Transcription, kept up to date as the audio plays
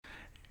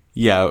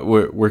Yeah,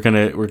 we're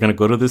gonna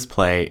go to this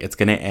play. It's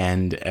gonna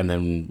end, and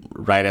then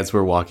right as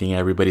we're walking,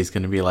 everybody's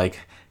gonna be like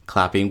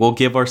clapping. We'll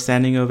give our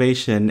standing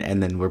ovation,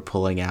 and then we're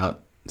pulling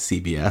out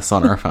CBS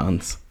on our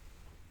phones.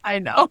 I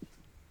know.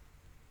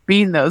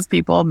 Being those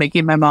people,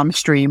 making my mom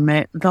stream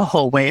it the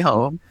whole way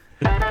home.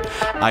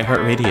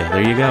 iHeartRadio.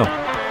 There you go.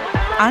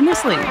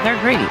 Honestly, they're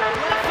great.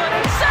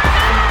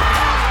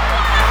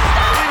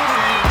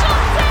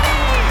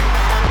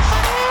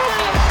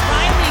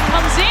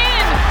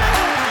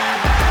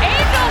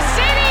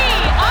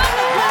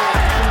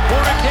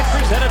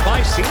 Presented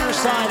by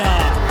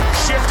Cedars-Sinai.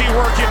 Shifty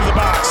work into the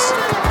box.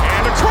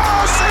 And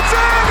across, it's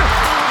in!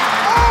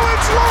 Oh,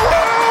 it's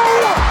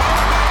LaRue!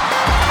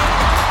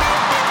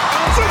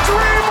 It's a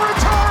dream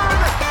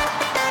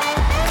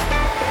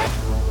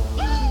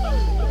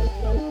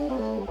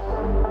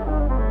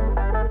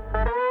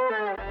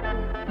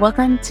return!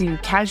 Welcome to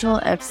Casual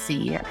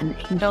FC, an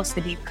Angel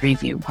City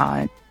preview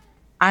pod.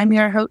 I'm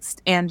your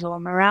host, Angela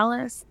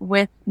Morales,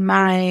 with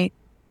my,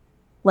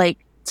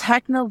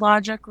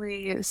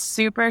 technologically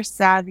super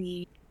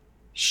savvy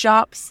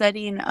shop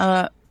setting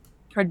up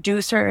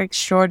producer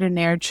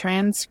extraordinaire,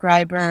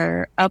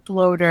 transcriber,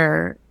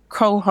 uploader,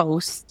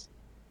 co-host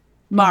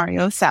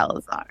Mario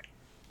Salazar.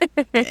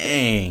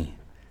 Dang,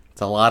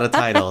 it's a lot of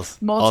titles.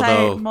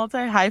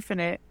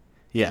 Multi-hyphenate.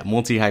 Yeah,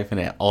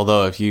 multi-hyphenate.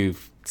 Although if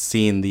you've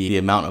seen the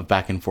amount of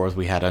back and forth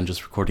we had on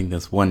just recording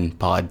this one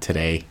pod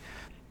today,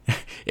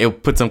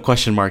 it put some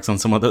question marks on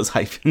some of those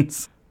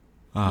hyphens.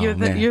 Oh, you're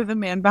the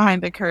man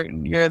behind the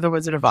curtain. You're the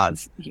Wizard of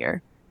Oz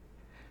here.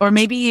 Or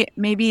maybe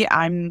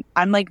I'm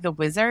like the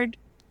wizard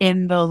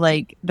in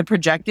the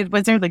projected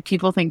wizard. Like,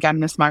 people think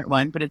I'm the smart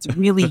one, but it's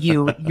really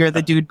you. You're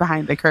the dude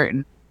behind the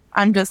curtain.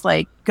 I'm just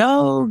like,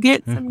 go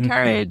get some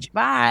courage.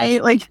 Bye.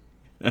 Like,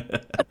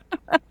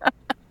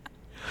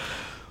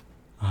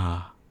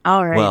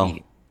 all right. Well,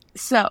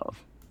 so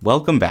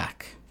welcome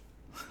back.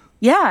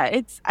 Yeah,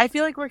 I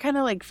feel like we're kind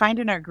of like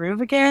finding our groove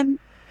again.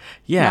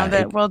 Yeah. Now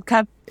that World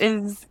Cup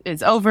is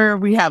over,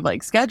 we have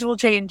schedule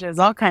changes,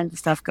 all kinds of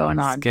stuff going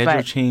on.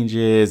 Schedule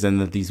changes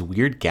and these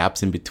weird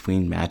gaps in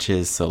between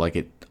matches. So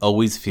it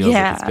always feels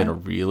like it's been a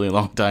really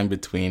long time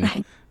between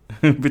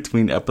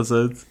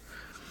episodes.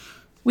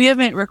 We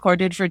haven't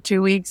recorded for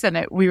 2 weeks,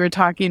 and we were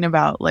talking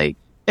about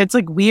it's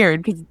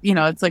weird because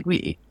it's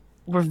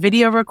we're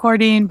video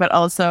recording, but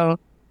also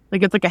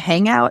it's like a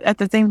hangout at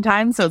the same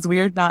time. So it's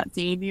weird not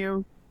seeing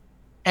you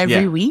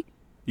every week.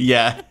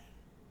 Yeah.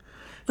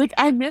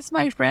 I miss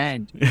my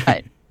friend.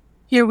 But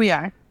here we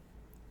are.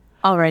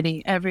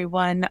 Alrighty,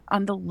 everyone.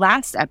 On the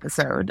last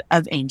episode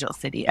of Angel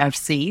City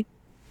FC,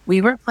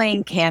 we were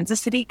playing Kansas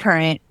City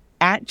Current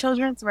at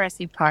Children's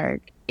Mercy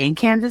Park in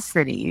Kansas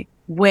City,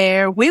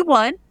 where we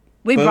won.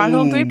 We brought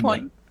home 3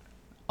 points.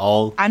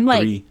 I'm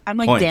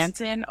points.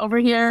 dancing over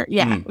here.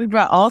 Yeah, we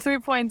brought all 3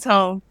 points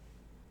home.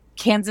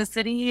 Kansas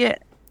City,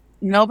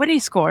 nobody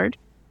scored.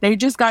 They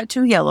just got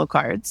 2 yellow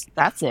cards.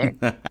 That's it.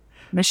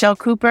 Michelle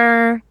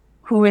Cooper,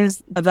 who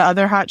is the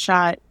other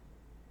hotshot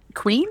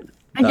queen,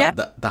 I guess?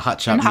 The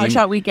hotshot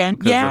Hotshot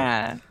weekend.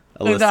 Yeah.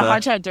 The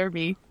hotshot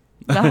derby.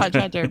 The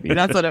hotshot derby.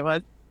 That's what it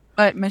was.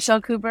 But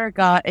Michelle Cooper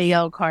got a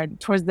yellow card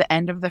towards the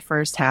end of the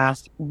first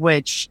half,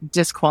 which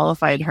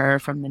disqualified her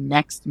from the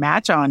next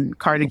match on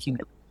card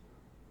accumulation.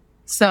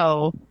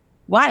 So,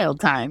 wild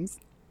times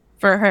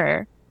for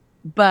her.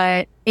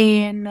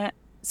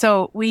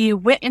 So we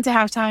went into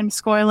halftime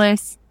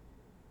scoreless.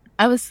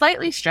 I was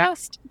slightly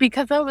stressed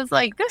because I was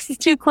like, this is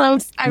too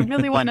close. I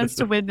really want us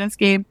to win this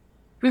game.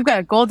 We've got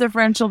a goal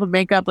differential to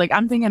make up.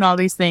 I'm thinking all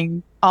these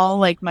things. All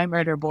my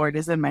murder board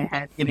is in my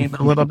head, getting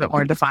a little bit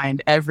more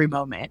defined every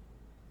moment.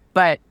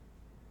 But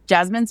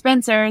Jasmine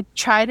Spencer,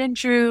 tried and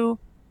true,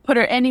 put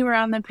her anywhere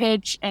on the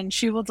pitch and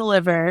she will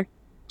deliver.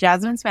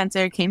 Jasmine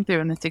Spencer came through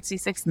in the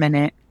 66th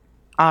minute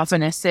off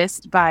an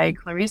assist by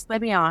Clarice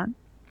Lebion.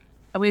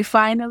 And we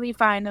finally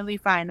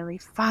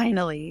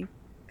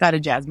got a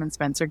Jasmine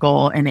Spencer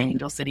goal in an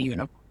Angel City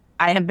uniform.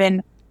 I have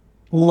been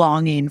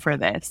longing for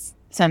this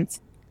since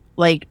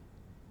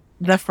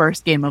the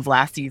first game of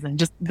last season.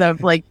 Just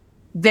the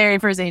very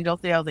first Angel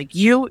City. I was like,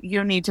 you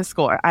need to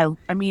score.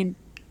 I mean,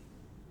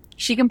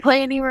 she can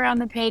play anywhere on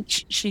the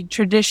pitch. She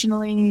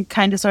traditionally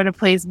kind of sort of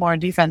plays more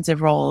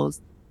defensive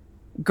roles.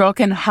 Girl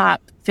can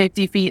hop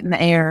 50 feet in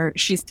the air.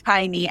 She's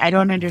tiny. I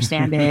don't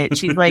understand it.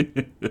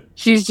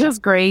 She's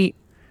just great.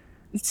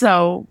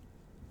 So,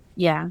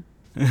 yeah.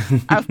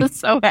 I was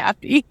so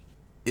happy.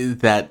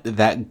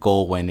 That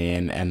goal went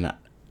in, and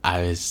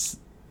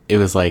it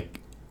was like,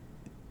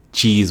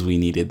 geez, we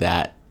needed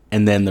that.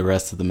 And then the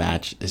rest of the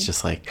match is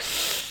just I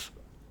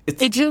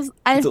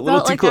felt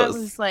like I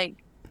was like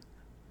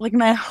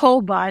my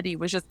whole body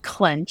was just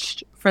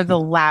clenched for the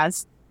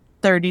last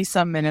 30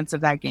 some minutes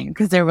of that game,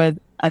 because there was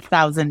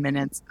 1,000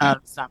 minutes of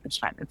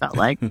stoppage time. It felt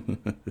like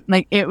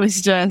it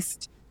was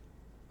just,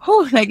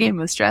 that game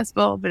was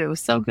stressful, but it was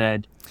so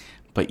good.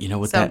 But you know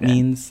what that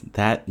means?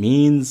 That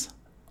means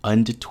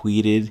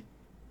undetweeted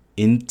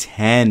in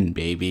 10,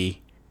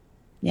 baby.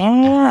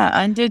 Yeah,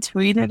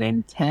 undetweeted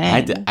in 10.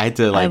 I had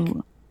to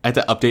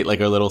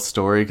update our little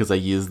story because I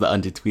used the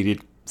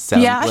undetweeted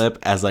sound clip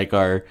as like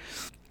our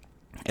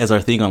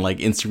thing on like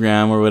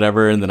Instagram or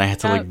whatever, and then I had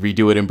to like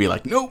redo it and be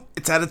like, nope,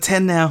 it's out of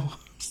 10 now.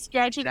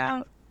 Stretch it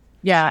out.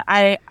 Yeah,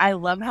 I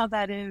love how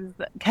that is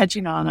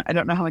catching on. I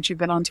don't know how much you've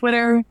been on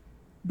Twitter,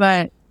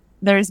 but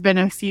there's been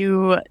a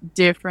few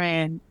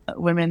different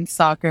women's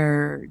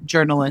soccer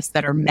journalists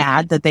that are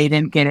mad that they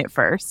didn't get it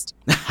first.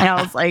 And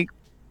I was like,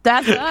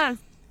 that's us.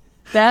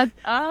 That's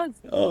us.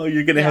 Oh,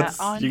 you're gonna have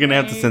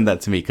to send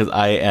that to me because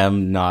I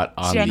am not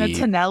on Jenna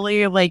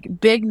Tonelli,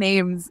 like big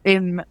names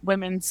in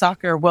women's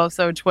soccer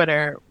WOSO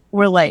Twitter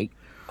were like,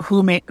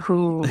 who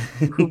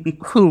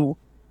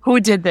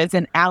did this?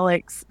 And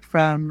Alex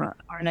from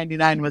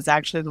R99 was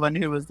actually the one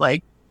who was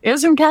like, it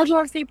was from Casual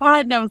FC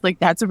Pod, and I was like,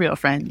 that's a real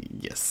friend.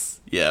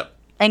 Yes. Yep.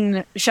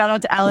 And shout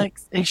out to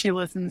Alex if she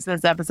listens to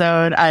this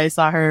episode. I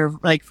saw her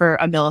like for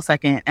a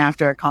millisecond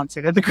after a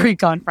concert at the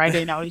Greek on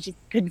Friday, and I was just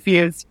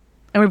confused.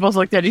 And we both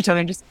looked at each other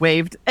and just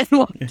waved and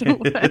walked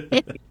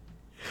away.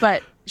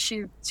 But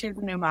she's a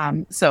new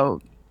mom,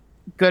 so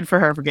good for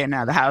her for getting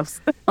out of the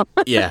house.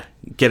 Yeah,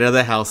 get out of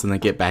the house and then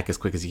get back as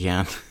quick as you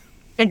can.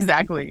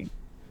 Exactly.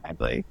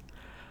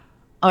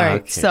 All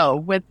right, so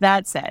with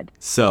that said,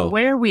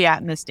 where are we at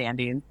in the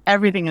standings?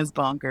 Everything is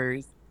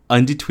bonkers.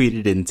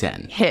 Undetweeted in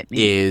 10 Hit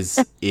me.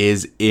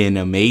 is an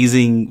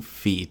amazing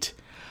feat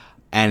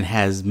and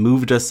has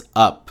moved us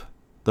up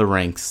the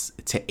ranks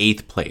to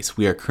 8th place.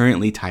 We are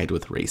currently tied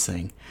with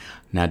Racing.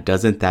 Now,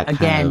 doesn't that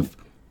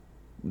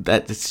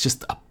it's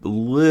just a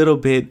little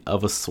bit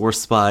of a sore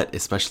spot,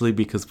 especially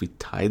because we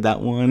tied that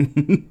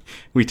one.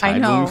 We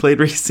tied when we played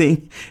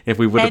Racing. If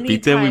we would have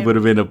beat them, we would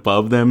have been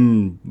above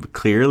them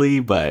clearly,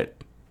 but...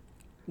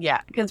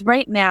 Yeah, because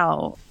right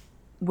now,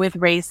 with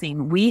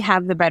Racing, we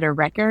have the better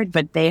record,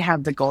 but they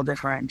have the goal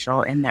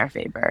differential in their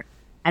favor.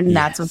 And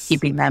that's what's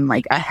keeping them,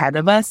 like, ahead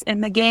of us in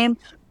the game.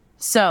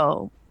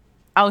 So...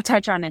 I'll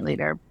touch on it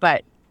later,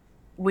 but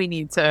we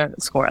need to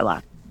score a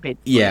lot.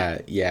 Basically.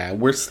 Yeah.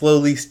 We're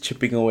slowly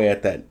chipping away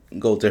at that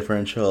goal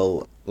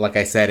differential. Like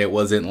I said, it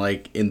wasn't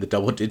like in the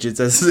double digits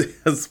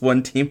as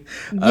one team.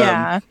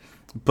 Yeah.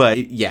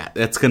 But yeah,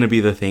 that's going to be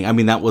the thing. I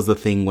mean, that was the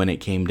thing when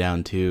it came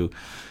down to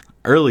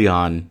early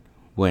on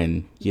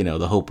when, you know,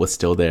 the hope was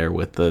still there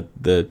with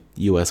the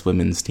U.S.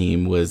 women's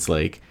team was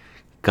like,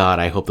 God,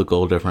 I hope the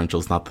goal differential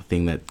is not the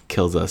thing that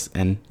kills us.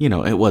 And, you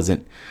know, it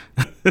wasn't.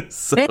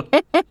 So...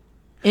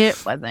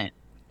 It wasn't.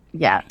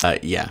 Yeah.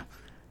 Yeah.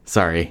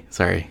 Sorry.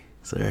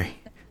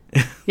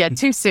 Yeah,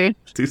 too soon.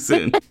 Too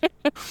soon.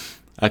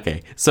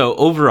 Okay. So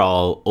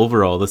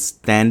overall, the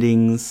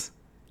standings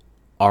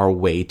are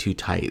way too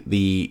tight.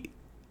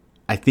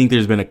 I think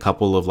there's been a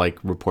couple of like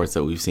reports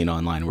that we've seen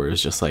online where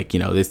it's just like, you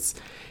know, it's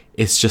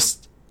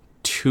just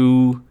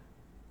the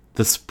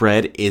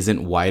spread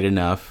isn't wide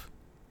enough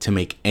to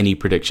make any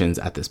predictions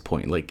at this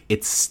point. Like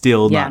it's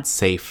still not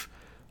safe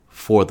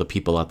for the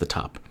people at the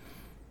top.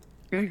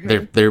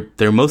 Mm-hmm.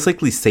 They're most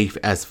likely safe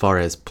as far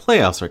as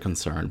playoffs are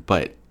concerned,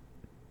 but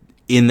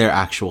in their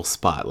actual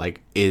spot,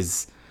 like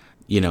is,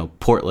 you know,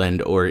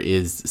 Portland or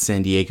is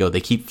San Diego,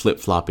 they keep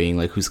flip-flopping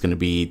like who's going to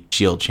be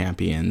Shield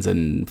champions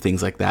and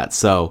things like that.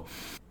 So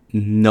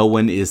no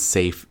one is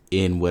safe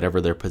in whatever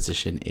their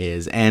position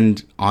is.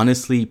 And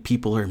honestly,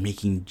 people are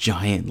making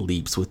giant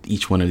leaps with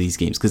each one of these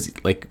games because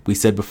like we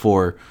said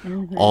before,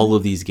 all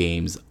of these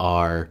games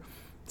are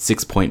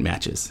 6-point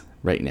matches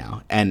right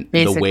now, and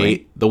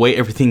basically, the way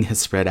everything has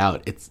spread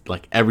out, it's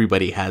like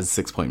everybody has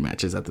 6-point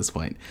matches at this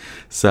point.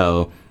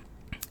 So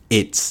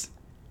it's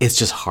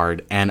just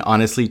hard. And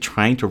honestly,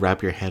 trying to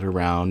wrap your head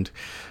around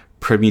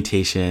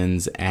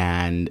permutations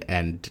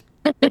and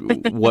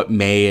what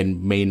may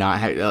and may not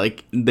have,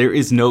 like there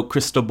is no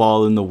crystal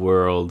ball in the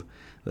world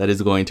that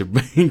is going to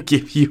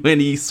give you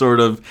any sort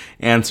of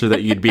answer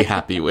that you'd be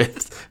happy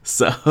with.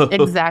 So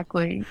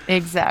exactly.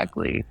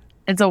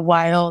 It's a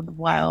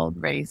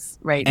wild race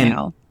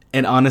now.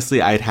 And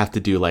honestly, I'd have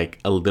to do like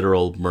a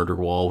literal murder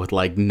wall with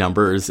like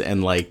numbers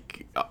and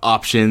like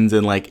options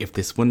and like if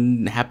this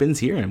one happens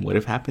here and what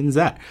if happens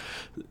that.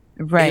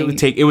 Right.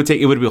 It would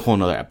be a whole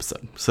nother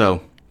episode.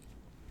 So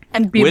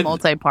and be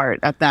multi-part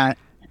at that.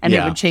 And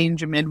it would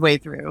change midway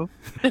through.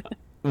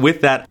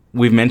 With that,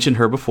 we've mentioned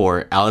her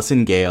before,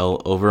 Allison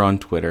Gale over on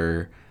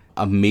Twitter,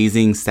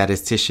 amazing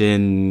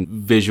statistician,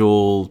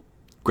 visual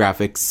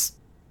graphics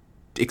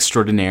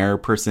extraordinaire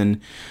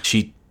person.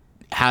 She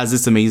has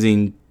this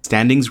amazing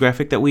standings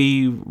graphic that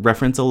we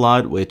reference a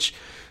lot, which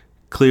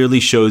clearly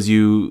shows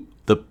you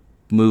the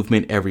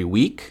movement every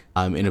week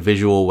in a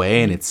visual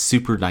way, and it's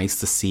super nice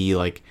to see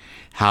like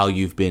how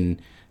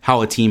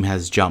a team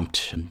has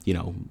jumped, you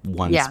know,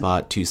 one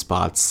spot, 2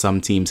 spots. Some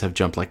teams have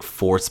jumped like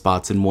 4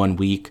 spots in 1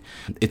 week.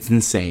 It's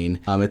insane.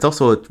 It's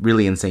also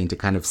really insane to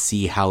kind of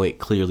see how it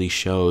clearly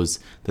shows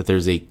that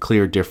there's a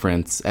clear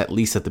difference, at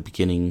least at the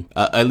beginning,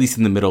 at least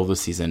in the middle of the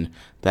season,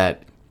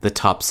 that the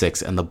top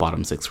 6 and the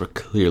bottom 6 were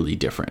clearly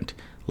different.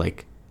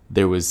 Like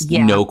there was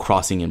no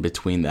crossing in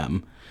between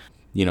them.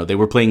 You know, they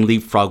were playing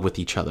leapfrog with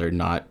each other,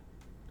 not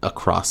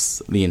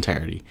across the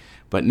entirety.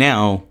 But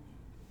now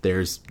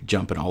there's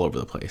jumping all over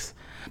the place.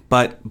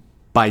 But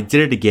by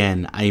did it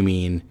again, I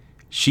mean,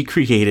 she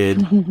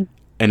created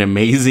an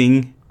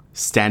amazing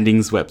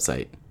standings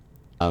website.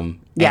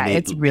 Yeah,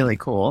 it's really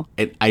cool.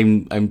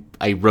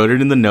 I wrote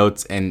it in the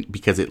notes, and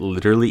because it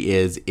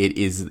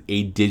is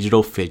a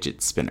digital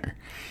fidget spinner.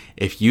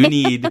 If you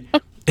need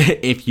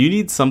if you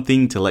need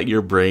something to let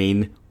your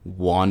brain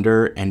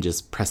wander and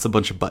just press a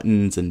bunch of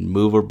buttons and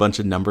move a bunch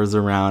of numbers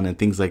around and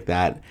things like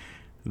that,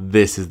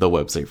 this is the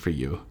website for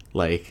you.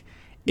 Like,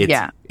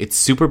 it's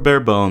super bare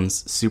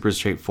bones, super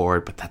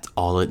straightforward, but that's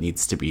all it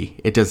needs to be.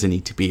 It doesn't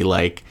need to be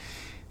like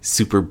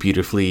super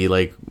beautifully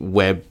like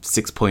web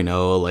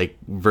 6.0 like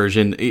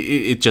version.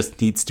 It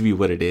just needs to be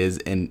what it is,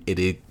 and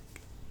it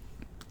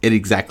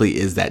exactly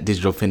is that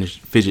digital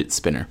fidget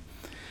spinner.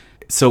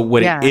 So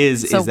what it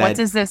is so is what that,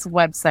 does this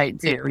website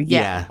do?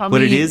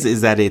 It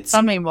is that it's,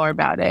 tell me more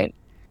about it.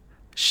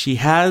 she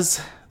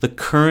has the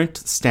current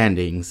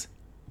standings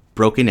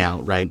broken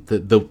out, right?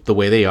 The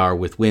way they are,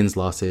 with wins,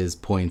 losses,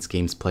 points,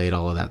 games played,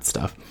 all of that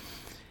stuff.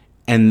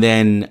 And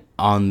then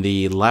on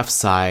the left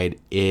side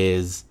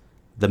is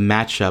the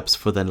matchups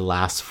for the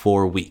last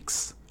 4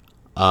 weeks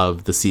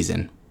of the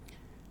season.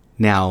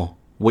 Now,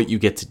 what you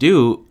get to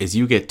do is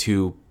you get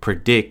to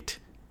predict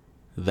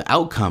the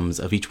outcomes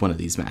of each one of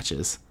these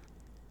matches.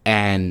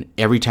 And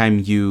every time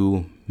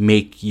you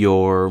make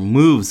your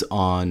moves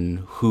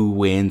on who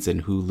wins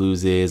and who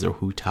loses or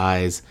who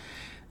ties,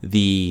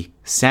 the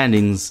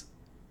standings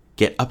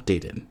get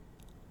updated.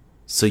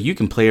 So you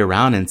can play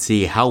around and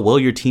see how well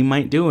your team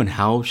might do and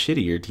how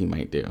shitty your team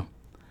might do.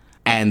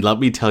 And let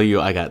me tell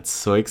you, I got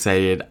so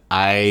excited.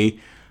 I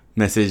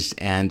messaged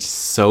Ange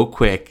so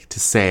quick to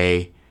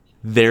say,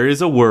 there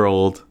is a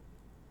world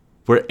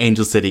where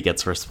Angel City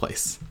gets first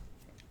place.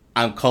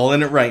 I'm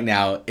calling it right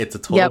now. It's a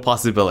total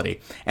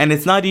possibility. And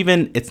it's not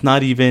even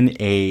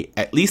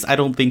at least I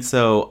don't think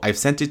so. I've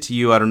sent it to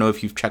you. I don't know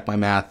if you've checked my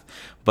math,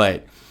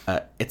 but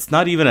it's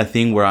not even a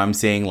thing where I'm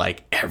saying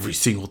like every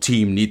single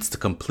team needs to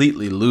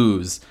completely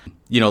lose.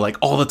 You know, like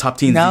all the top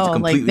teams need to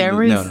completely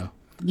lose. No.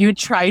 You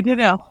tried it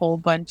a whole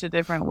bunch of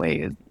different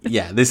ways.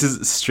 Yeah, this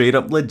is straight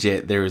up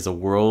legit. There is a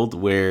world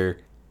where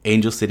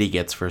Angel City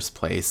gets first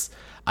place.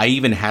 I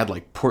even had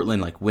like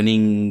Portland like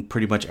winning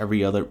pretty much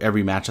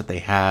every match that they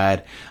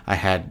had. I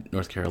had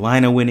North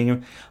Carolina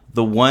winning.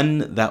 The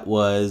one that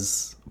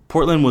was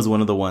Portland was one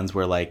of the ones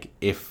where like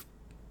if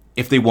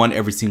they won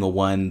every single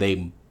one,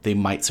 they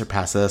might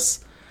surpass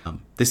us.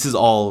 This is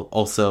all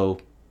also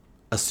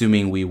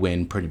assuming we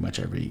win pretty much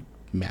every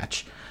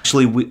match.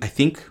 Actually, I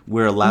think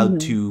we're allowed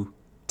to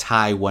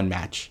tie one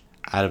match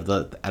out of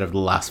the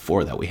last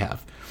 4 that we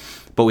have,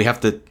 but we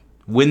have to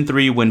win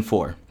 3, win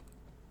 4.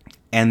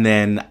 And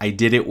then I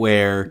did it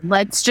where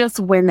let's just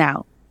win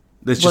out.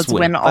 Let's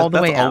win all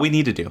the way out. That's all we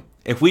need to do.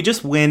 If we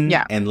just win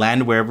and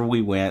land wherever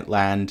we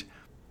land,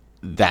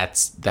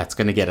 that's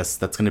going to get us.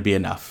 That's going to be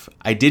enough.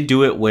 I did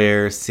do it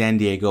where San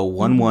Diego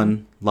won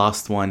 1,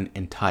 lost 1,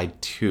 and tied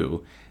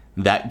 2.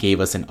 That gave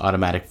us an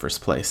automatic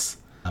first place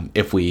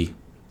if we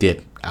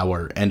did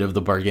our end of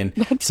the bargain.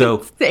 That's so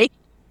insane.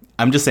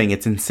 I'm just saying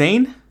it's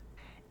insane.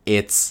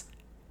 It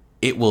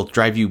will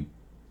drive you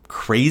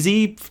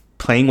crazy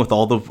playing with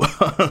all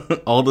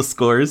the all the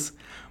scores,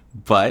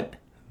 but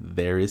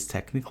there is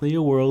technically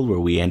a world where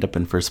we end up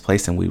in first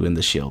place and we win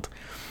the Shield.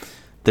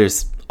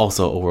 There's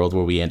also a world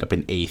where we end up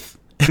in 8th.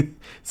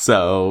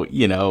 So,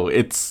 you know,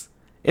 it's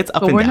up and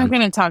down. But we're not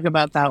going to talk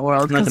about that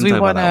world because we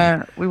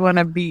want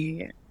to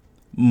be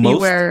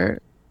most where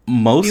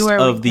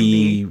of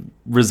the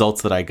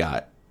results that I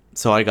got.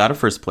 So I got a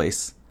first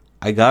place.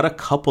 I got a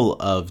couple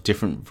of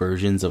different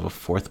versions of a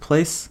 4th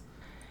place.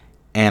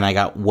 And I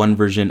got one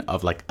version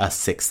of like a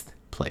 6th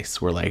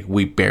place where like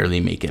we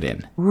barely make it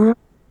in.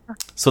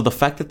 So the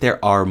fact that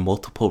there are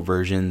multiple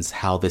versions,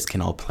 how this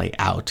can all play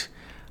out,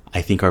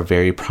 I think are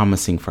very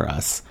promising for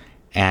us.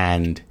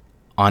 And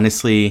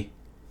honestly,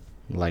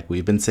 like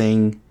we've been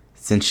saying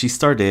since she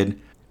started,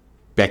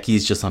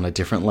 Becky's just on a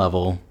different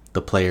level.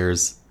 The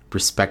players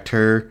respect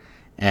her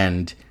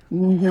and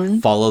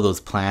follow those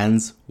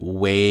plans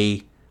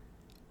way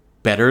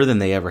better than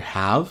they ever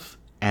have.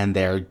 And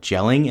they're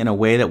gelling in a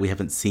way that we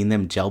haven't seen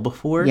them gel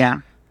before. Yeah.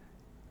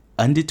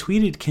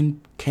 Undetweeted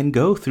can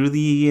go through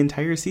the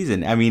entire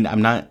season. I mean,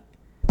 I'm not...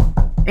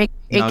 It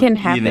can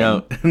happen. You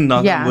know,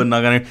 not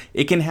gonna...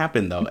 It can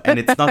happen, though. And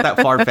it's not that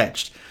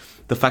far-fetched.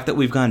 The fact that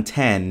we've gone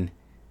 10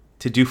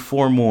 to do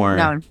 4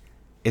 more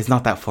is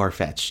not that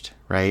far-fetched,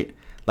 right?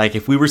 Like,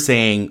 if we were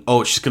saying,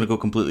 oh, she's going to go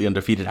completely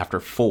undefeated after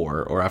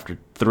 4 or after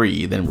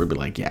 3, then we'd be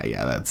like,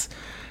 yeah, that's...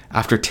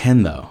 After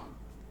 10, though.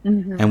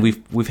 And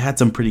we've had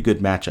some pretty good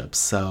matchups,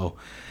 so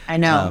I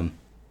know.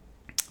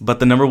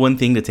 But the number one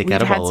thing to take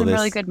out of all of this, we've had some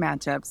really good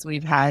matchups.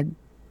 We've had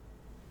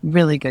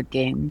really good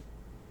games.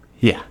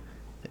 Yeah,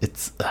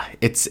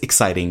 it's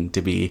exciting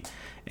to be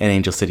an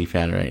Angel City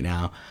fan right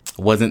now. It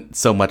wasn't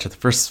so much at the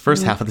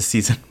first half of the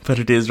season, but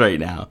it is right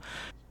now.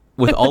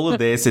 With all of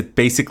this, it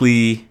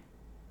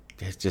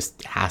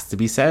just has to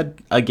be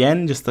said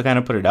again, just to kind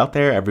of put it out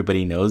there.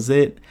 Everybody knows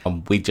it.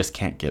 We just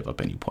can't give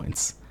up any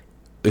points.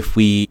 If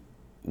we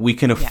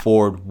can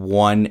afford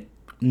 1,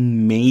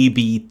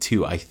 maybe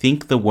 2. I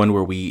think the one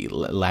where we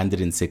landed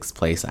in 6th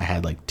place, I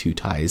had like 2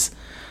 ties.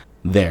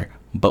 there.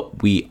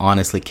 But we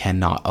honestly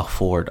cannot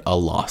afford a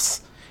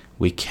loss.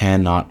 We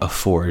cannot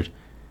afford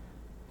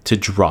to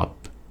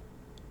drop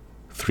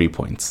 3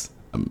 points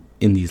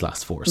in these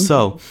last 4.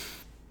 So,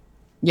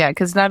 yeah,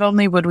 because not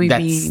only would we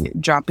be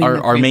dropping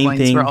the 3 main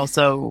points, thing, we're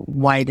also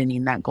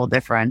widening that goal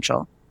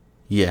differential.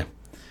 Yeah.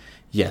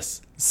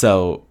 Yes.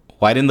 So,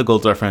 widen the goal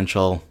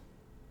differential.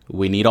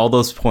 We need all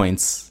those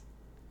points.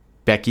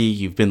 Becky,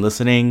 you've been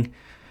listening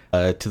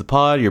to the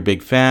pod. You're a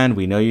big fan.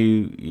 We know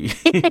you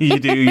you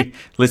do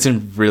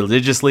listen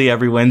religiously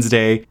every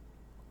Wednesday.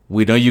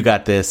 We know you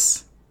got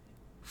this.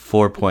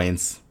 4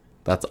 points.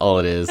 That's all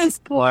it is. This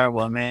poor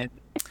woman.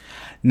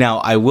 Now,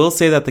 I will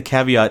say that the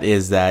caveat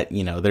is that,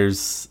 you know,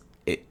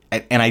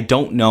 and I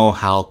don't know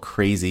how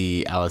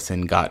crazy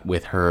Allison got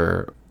with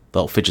her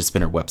little fidget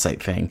spinner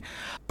website thing,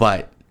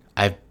 but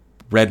I've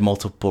read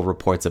multiple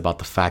reports about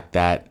the fact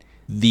that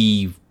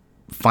the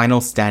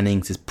final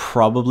standings is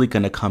probably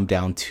going to come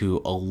down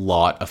to a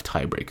lot of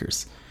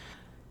tiebreakers.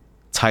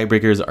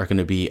 Tiebreakers are going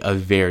to be a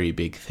very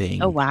big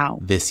thing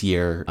this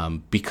year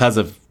because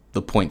of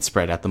the point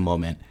spread at the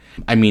moment.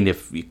 I mean,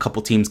 if a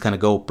couple teams kind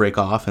of go break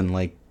off and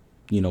like,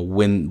 you know,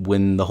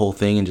 win the whole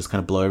thing and just kind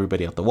of blow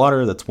everybody out the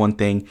water, that's one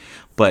thing.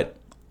 But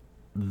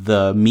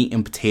the meat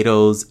and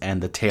potatoes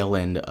and the tail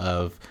end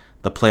of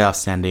the playoff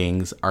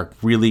standings are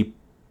really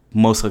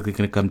most likely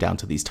going to come down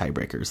to these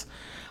tiebreakers.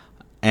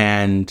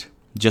 And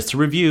just to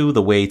review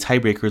the way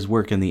tiebreakers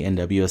work in the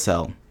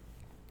NWSL.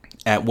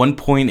 At one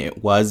point,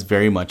 it was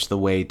very much the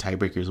way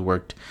tiebreakers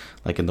worked,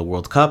 like in the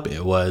World Cup.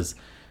 It was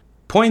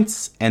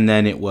points, and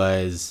then it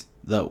was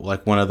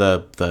one of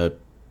the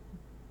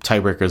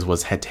tiebreakers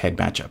was head-to-head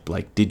matchup.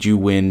 Like, did you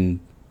win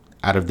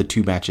out of the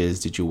 2 matches?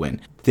 Did you win?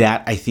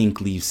 That, I think,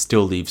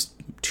 still leaves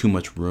too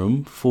much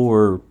room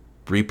for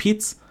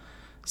repeats.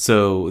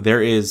 So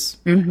there's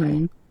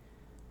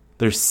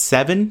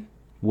 7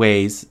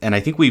 ways, and I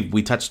think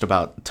we touched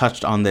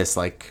on this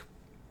like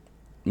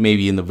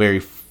maybe in the very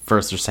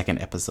first or second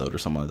episode or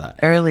something like that.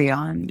 Early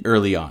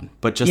on.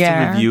 But just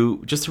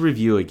to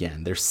review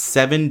again, there's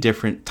 7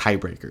 different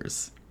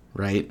tiebreakers,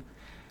 right?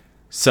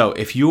 So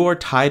if you are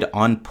tied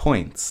on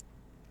points,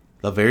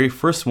 the very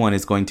first one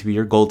is going to be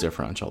your goal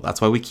differential. That's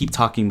why we keep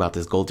talking about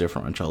this goal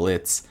differential.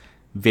 It's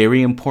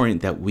very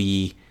important that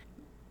we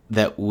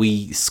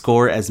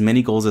score as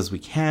many goals as we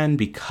can,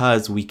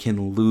 because we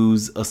can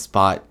lose a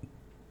spot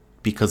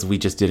because we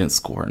just didn't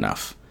score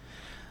enough.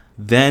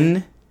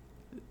 Then,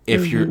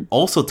 if you're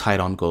also tied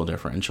on goal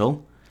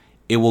differential,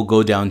 it will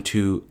go down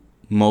to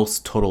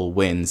most total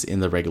wins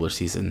in the regular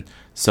season.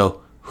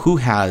 So who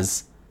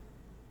has,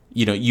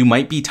 you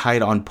might be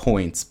tied on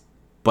points,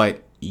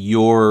 but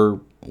your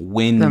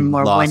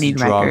loss,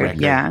 draw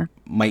record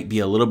might be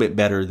a little bit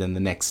better than the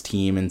next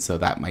team, and so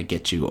that might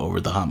get you over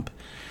the hump.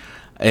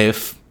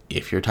 If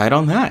you're tied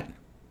on that,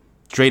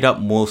 straight up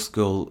most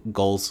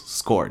goals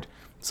scored.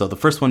 So the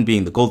first one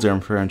being the goal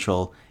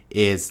differential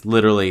is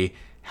literally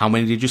how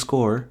many did you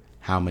score,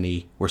 how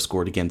many were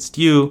scored against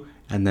you,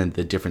 and then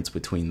the difference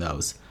between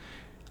those.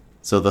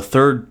 So the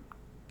third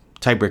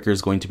tiebreaker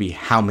is going to be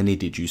how many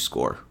did you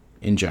score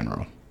in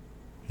general.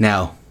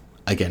 Now,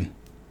 again,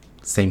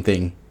 same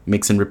thing,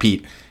 mix and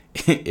repeat.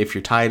 If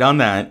you're tied on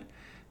that,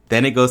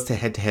 then it goes to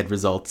head-to-head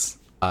results.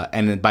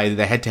 And by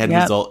the head-to-head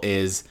result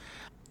is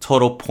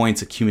total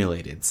points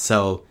accumulated.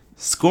 So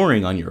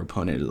scoring on your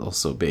opponent is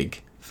also a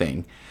big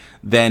thing.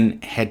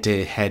 Then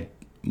head-to-head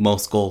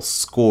most goals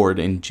scored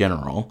in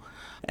general.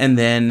 And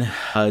then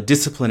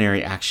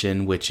disciplinary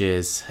action, which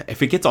is,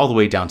 if it gets all the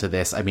way down to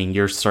this, I mean,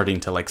 you're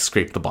starting to like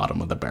scrape the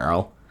bottom of the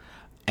barrel.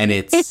 And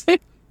it's,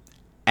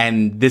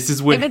 and this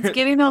is when... If it's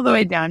getting all the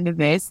way down to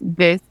this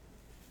is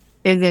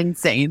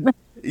insane.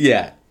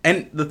 Yeah.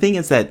 And the thing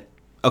is that,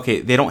 okay,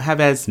 they don't have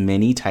as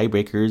many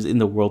tiebreakers in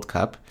the World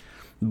Cup,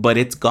 but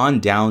it's gone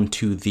down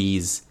to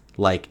these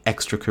like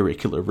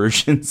extracurricular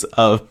versions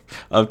of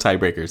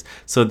tiebreakers.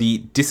 So the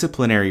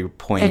disciplinary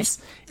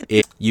points,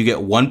 you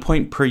get 1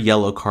 point per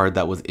yellow card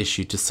that was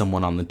issued to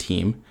someone on the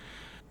team,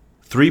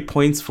 3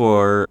 points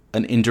for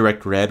an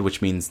indirect red,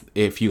 which means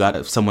if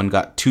someone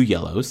got 2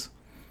 yellows,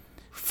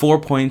 4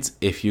 points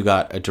if you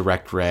got a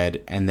direct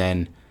red, and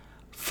then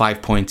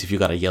 5 points if you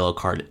got a yellow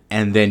card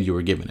and then you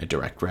were given a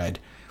direct red.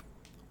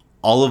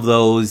 All of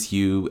those,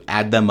 you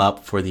add them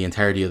up for the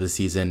entirety of the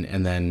season,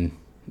 and then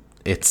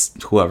it's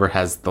whoever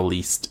has the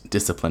least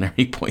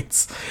disciplinary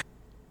points.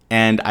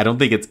 And I don't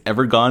think it's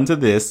ever gone to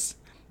this.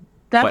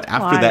 But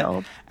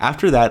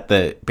after that,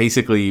 the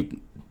basically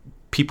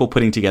people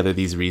putting together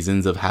these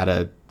reasons of how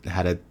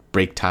to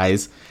break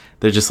ties,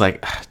 they're just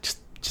like,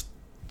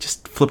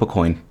 just flip a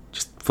coin.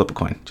 Just flip a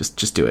coin.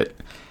 Just do it.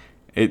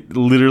 It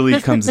literally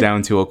comes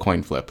down to a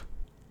coin flip.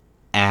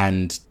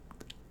 And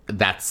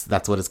that's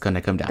what it's going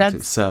to come down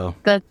to.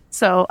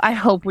 So I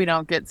hope we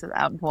don't get to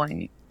that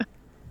point.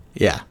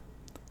 Yeah.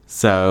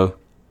 So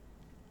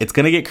it's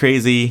going to get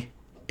crazy.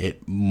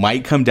 It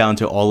might come down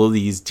to all of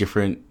these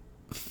different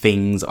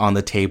things on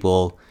the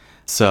table.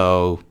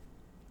 So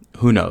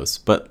who knows?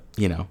 But,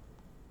 the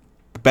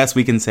best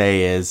we can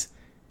say is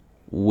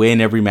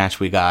win every match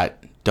we got.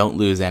 Don't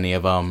lose any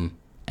of them,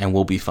 and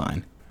we'll be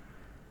fine.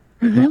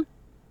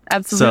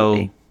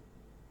 Absolutely.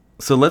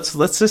 So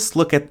let's just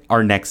look at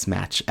our next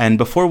match. And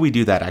before we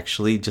do that,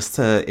 actually, just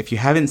if you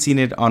haven't seen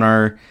it on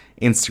our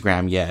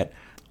Instagram yet,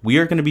 we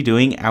are going to be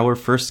doing our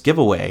first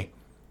giveaway.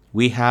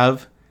 We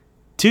have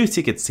 2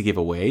 tickets to give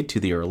away to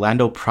the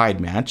Orlando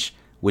Pride match,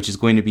 which is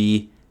going to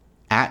be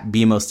at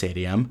BMO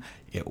Stadium.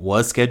 It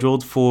was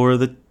scheduled for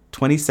the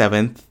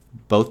 27th.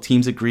 Both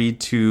teams agreed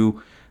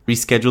to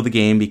reschedule the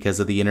game because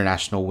of the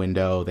international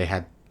window.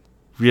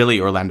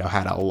 Orlando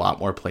had a lot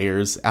more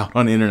players out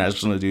on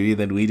international duty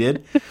than we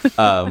did.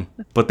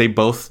 But they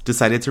both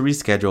decided to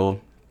reschedule.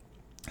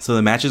 So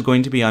the match is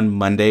going to be on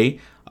Monday,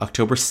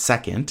 October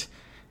 2nd,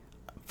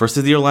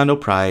 versus the Orlando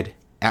Pride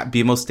at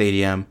BMO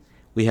Stadium.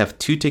 We have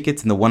 2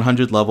 tickets in the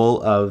 100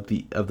 level of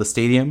the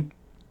stadium.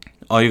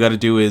 All you got to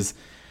do is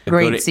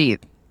great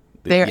seats.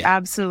 They're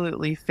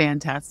absolutely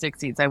fantastic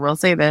seats. I will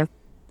say this.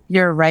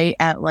 You're right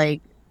at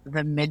like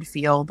the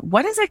midfield.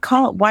 What is it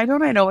called? Why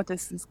don't I know what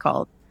this is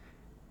called?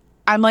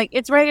 I'm like,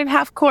 it's right in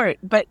half court,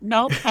 but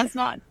no, that's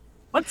not.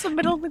 What's the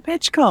middle of the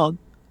pitch called?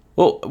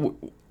 Well,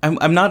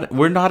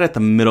 we're not at the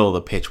middle of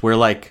the pitch. We're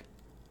like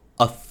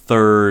a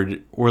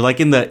third. We're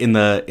like in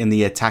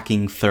the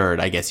attacking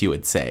third, I guess you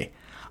would say,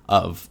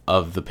 of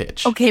the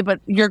pitch. Okay, but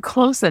you're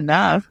close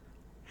enough.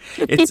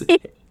 It's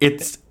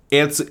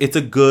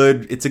a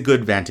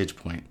good vantage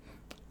point.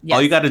 Yes,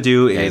 all you got to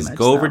do is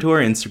go over to our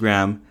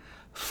Instagram,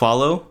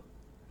 follow,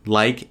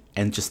 like,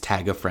 and just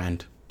tag a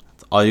friend.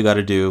 That's all you got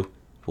to do.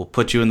 We'll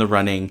put you in the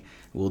running.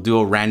 We'll do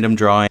a random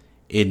drawing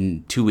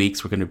in 2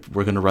 weeks.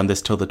 We're gonna run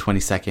this till the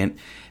 22nd,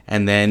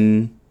 and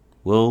then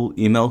we'll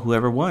email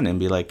whoever won and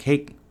be like,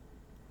 hey,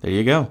 there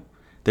you go.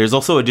 There's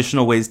also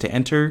additional ways to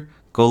enter.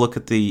 Go look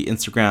at the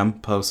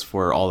Instagram post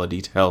for all the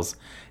details,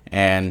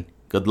 and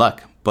good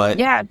luck. But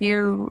yeah, if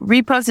you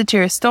repost it to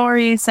your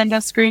story, send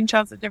us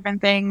screenshots of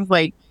different things,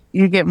 like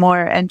you get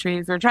more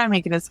entries. We're trying to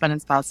make it as fun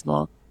as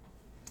possible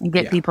and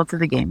get people to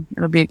the game.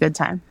 It'll be a good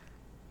time.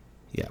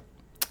 Yeah.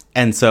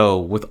 And so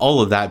with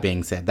all of that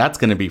being said, that's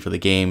going to be for the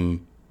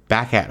game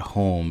back at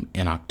home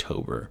in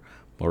October.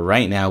 But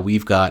right now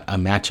we've got a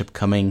matchup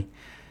coming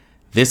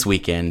this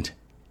weekend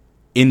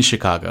in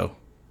Chicago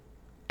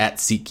at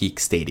SeatGeek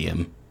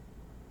Stadium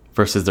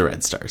versus the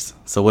Red Stars.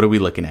 So what are we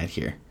looking at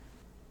here?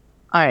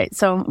 All right.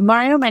 So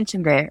Mario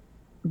mentioned it,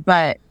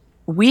 but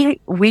we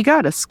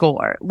got to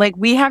score. Like,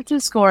 we have to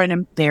score an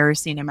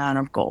embarrassing amount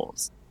of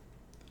goals.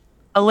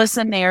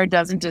 Alyssa Nair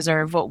doesn't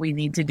deserve what we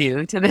need to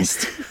do to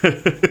this.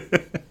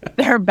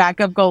 Their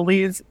backup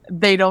goalies,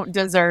 they don't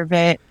deserve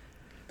it.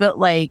 But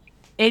like,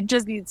 it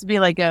just needs to be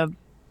like a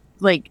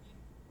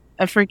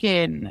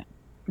freaking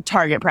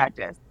target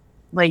practice.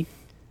 Like,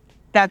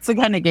 that's the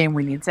kind of game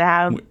we need to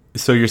have.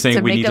 So you're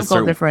saying we need to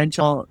start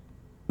differential.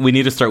 We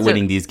need to start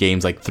winning these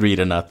games like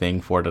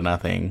 3-0,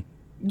 4-0.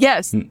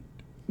 Yes.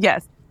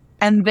 Yes.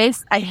 And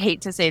this, I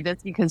hate to say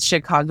this because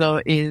Chicago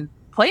is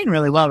playing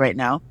really well right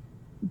now,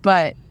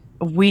 but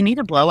we need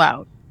a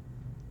blowout.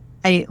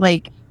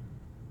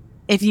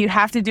 If you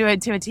have to do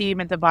it to a team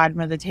at the bottom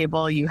of the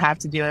table, you have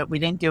to do it. We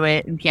didn't do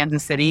it in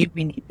Kansas City.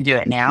 We need to do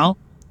it now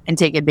and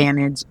take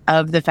advantage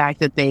of the fact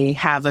that they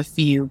have a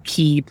few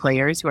key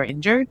players who are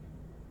injured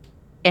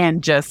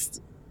and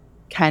just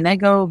kind of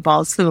go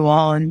balls to the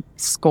wall and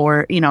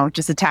score,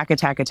 just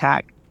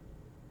attack.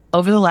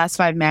 Over the last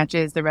 5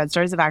 matches, the Red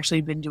Stars have actually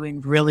been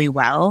doing really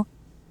well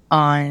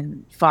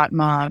on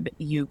FOTMob.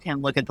 You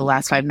can look at the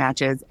last 5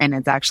 matches, and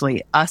it's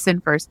actually us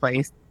in first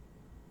place,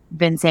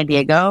 then San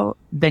Diego,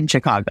 then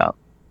Chicago.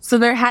 So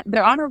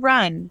they're on a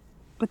run,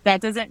 but that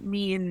doesn't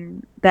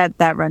mean that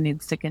run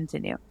needs to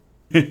continue.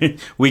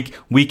 we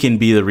can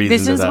be the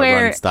reason that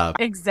run stops.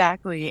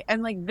 Exactly.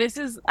 And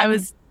I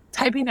was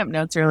typing up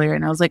notes earlier,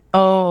 and I was like,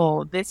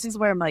 oh, this is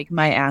where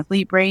my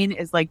athlete brain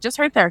is like, just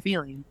hurt their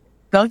feelings.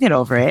 They'll get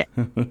over it.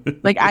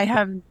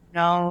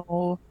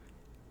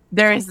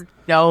 There is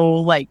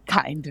no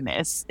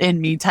kindness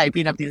in me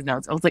typing up these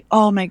notes. I was like,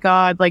 oh my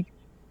God,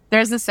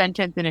 there's a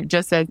sentence and it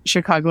just says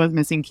Chicago is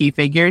missing key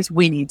figures.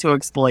 We need to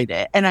exploit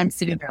it. And I'm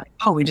sitting there like,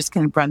 oh, we just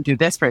can run through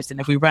this person.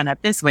 If we run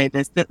up this way,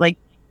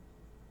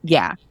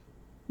 yeah.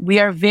 We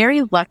are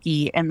very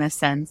lucky in the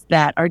sense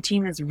that our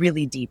team is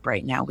really deep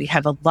right now. We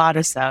have a lot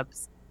of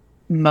subs.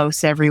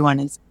 Most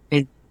everyone is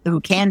who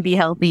can be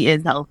healthy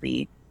is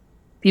healthy.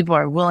 People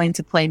are willing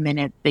to play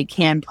minutes. They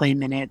can play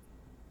minutes.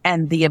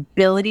 And the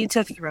ability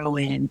to throw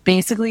in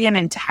basically an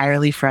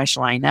entirely fresh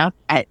lineup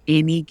at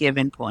any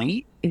given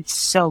point is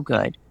so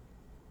good.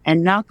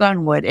 And knock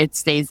on wood, it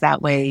stays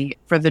that way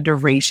for the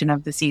duration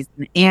of the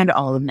season and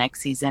all of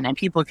next season. And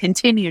people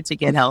continue to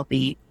get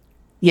healthy.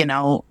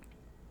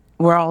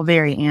 We're all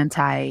very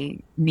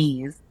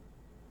anti-knees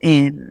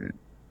in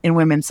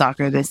women's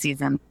soccer this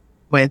season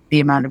with the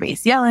amount of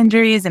ACL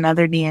injuries and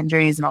other knee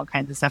injuries and all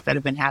kinds of stuff that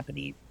have been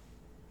happening.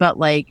 But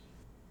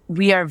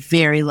we are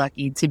very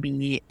lucky to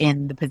be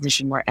in the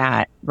position we're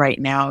at right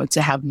now,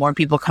 to have more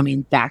people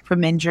coming back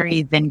from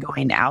injury than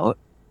going out.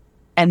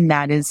 And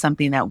that is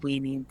something that we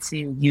need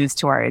to use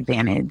to our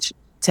advantage,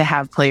 to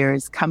have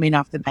players coming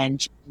off the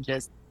bench and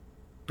just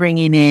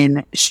bringing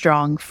in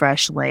strong,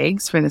 fresh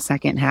legs for the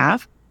second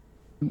half.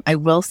 I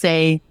will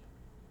say,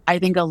 I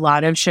think a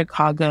lot of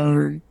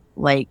Chicago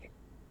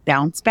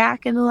bounce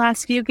back in the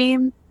last few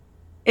games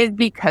is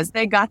because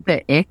they got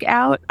the ick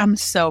out. I'm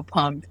so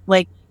pumped.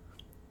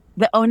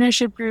 The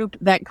ownership group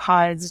that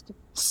caused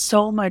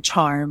so much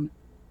harm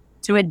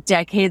to a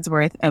decade's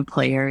worth of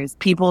players,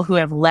 people who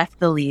have left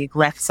the league,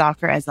 left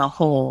soccer as a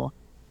whole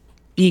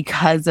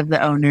because of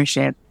the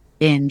ownership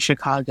in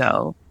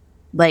Chicago.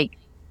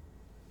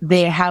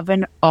 They have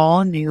an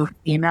all new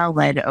female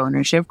led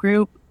ownership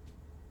group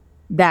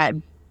that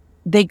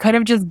they could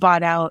have just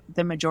bought out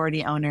the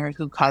majority owner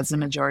who caused the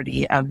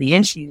majority of the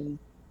issues,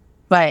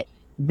 but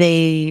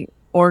they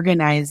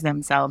organized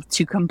themselves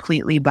to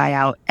completely buy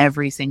out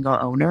every single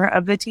owner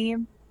of the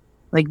team,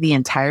 the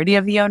entirety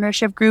of the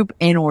ownership group,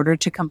 in order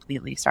to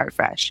completely start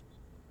fresh.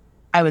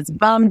 I was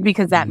bummed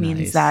because that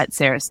means that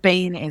Sarah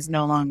Spain is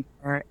no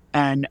longer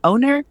an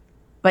owner,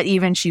 but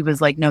even she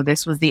was like, no,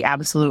 this was the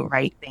absolute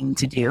right thing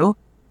to do.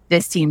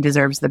 This team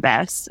deserves the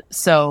best.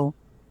 So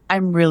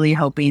I'm really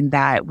hoping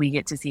that we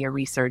get to see a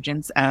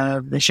resurgence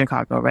of the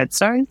Chicago Red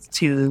Stars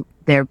to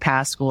their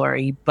past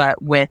glory,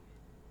 but with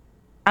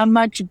a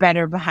much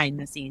better behind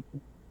the scenes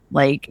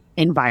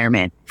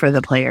environment for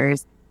the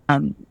players.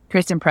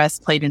 Kristen Press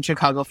played in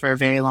Chicago for a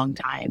very long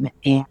time,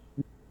 and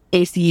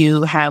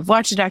ACU have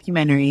watched the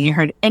documentary,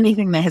 heard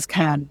anything that has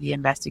come out of the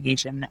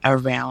investigation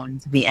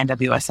around the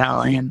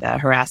NWSL and the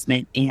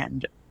harassment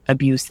and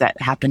abuse that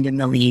happened in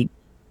the league.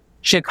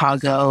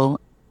 Chicago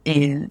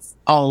is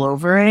all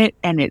over it,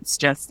 and it's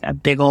just a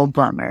big old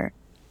bummer.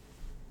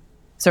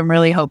 So I'm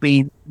really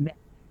hoping that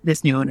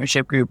this new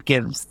ownership group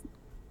gives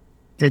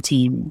the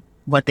team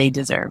what they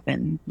deserve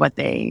and what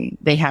they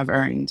have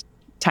earned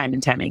time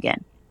and time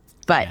again.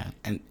 But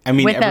and I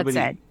mean, with that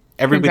said,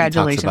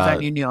 congratulations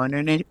on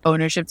your new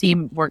ownership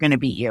team. We're going to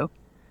beat you.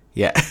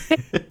 Yeah.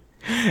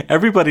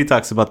 Everybody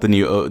talks about the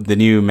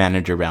new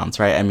manager rounds,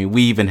 right? I mean,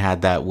 we even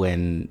had that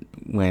when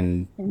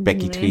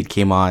Becky Tweed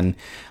came on,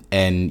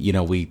 and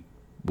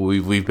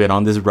we've been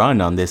on this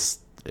run on this.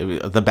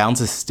 The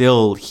bounce is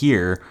still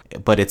here,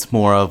 but it's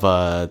more of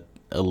a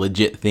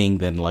legit thing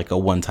than a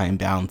one-time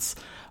bounce.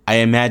 I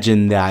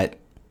imagine that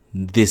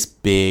this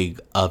big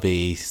of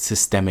a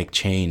systemic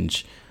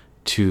change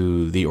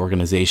to the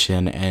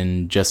organization,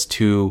 and just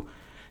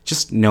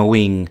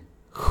knowing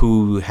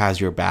who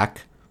has your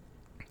back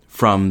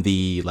from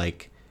the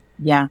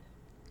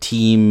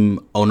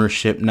team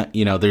ownership.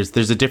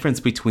 There's a difference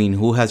between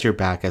who has your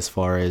back as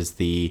far as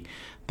the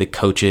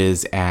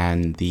coaches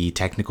and the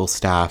technical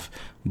staff,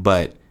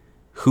 but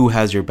who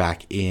has your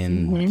back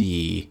in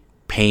the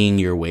paying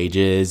your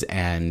wages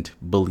and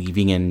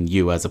believing in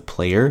you as a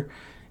player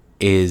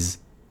is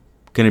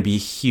going to be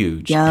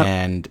huge. Yep.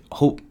 And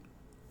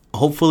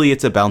hopefully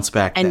it's a bounce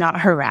back. And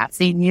not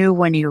harassing you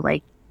when you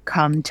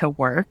come to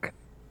work.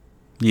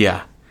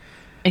 Yeah.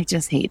 I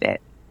just hate it.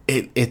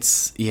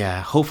 It's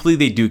hopefully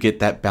they do get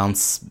that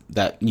bounce,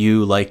 that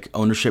new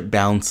ownership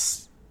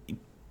bounce,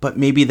 but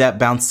maybe that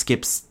bounce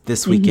skips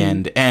this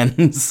weekend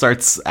and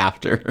starts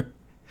after.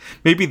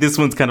 Maybe this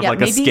one's kind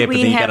of a skip, and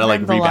then you gotta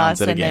rebounce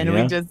it again.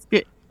 And then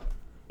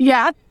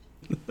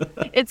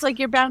it's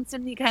you're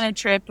bouncing, you kind of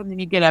trip, and then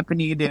you get up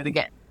and you do it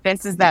again.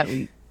 This is that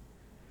week.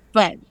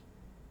 But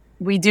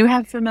we do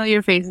have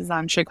familiar faces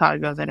on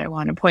Chicago that I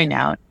want to point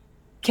out.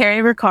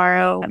 Carrie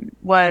Riccaro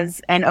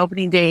was an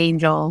opening day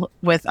Angel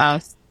with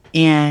us,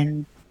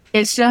 and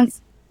it's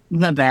just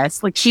the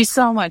best. She's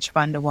so much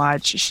fun to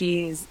watch.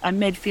 She's a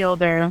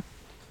midfielder.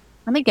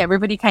 I think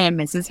everybody kind of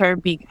misses her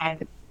because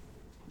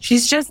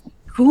she's just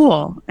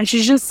cool, and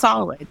she's just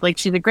solid.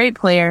 She's a great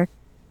player.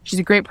 She's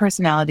a great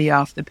personality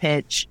off the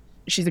pitch.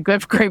 She's a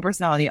great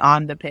personality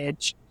on the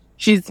pitch.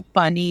 She's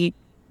funny.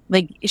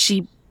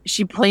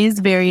 She plays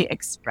very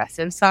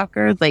expressive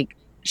soccer.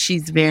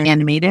 She's very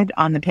animated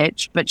on the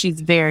pitch, but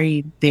she's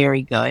very,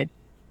 very good.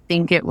 I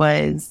think it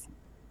was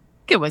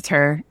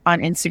her on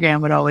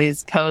Instagram would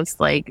always post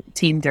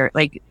Team Dirt,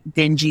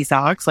 dingy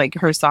socks.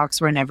 Her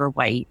socks were never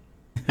white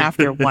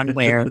after one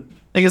wear.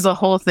 It's a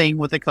whole thing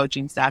with the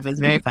coaching staff. It's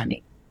very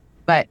funny.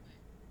 But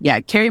yeah,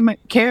 Carrie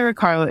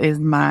Riccaro is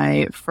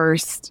my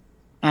first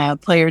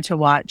player to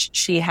watch.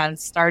 She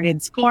has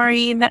started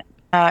scoring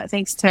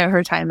thanks to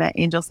her time at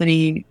Angel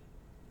City.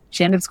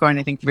 She ended up scoring,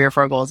 I think, 3 or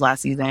 4 goals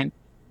last season.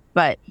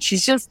 But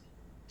she's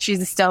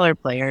a stellar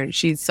player.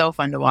 She's so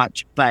fun to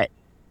watch. But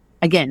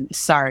again,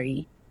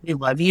 sorry. We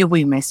love you.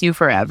 We miss you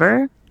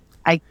forever.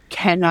 I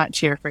cannot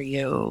cheer for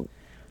you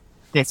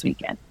this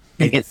weekend.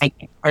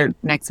 Or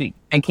next week.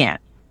 I can't.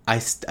 I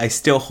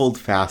still hold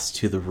fast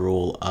to the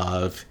rule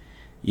of,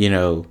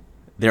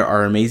 there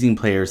are amazing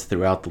players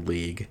throughout the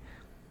league,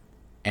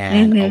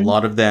 and a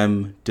lot of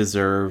them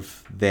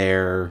deserve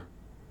their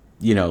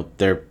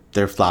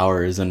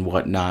flowers and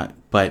whatnot.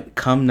 But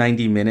come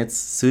 90 minutes, as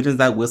soon as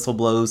that whistle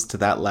blows to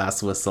that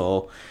last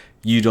whistle,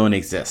 you don't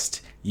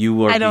exist.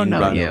 You are being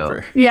run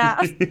over.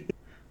 Yeah,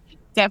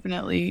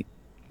 definitely.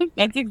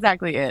 That's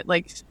exactly it.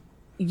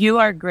 You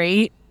are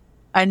great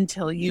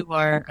until you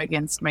are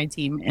against my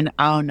team, and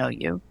I don't know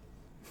you.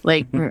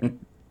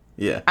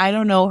 Yeah. I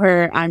don't know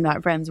her. I'm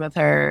not friends with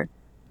her.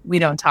 We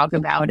don't talk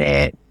about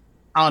it.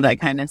 all that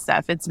kind of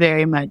stuff. It's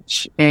very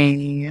much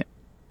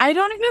I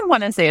don't even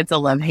want to say it's a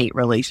love-hate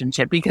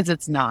relationship because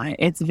it's not.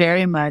 It's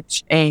very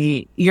much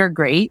you're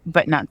great,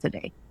 but not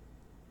today.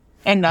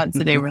 And not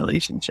today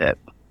relationship.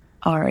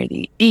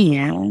 Alrighty.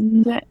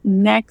 And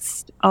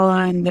next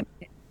on,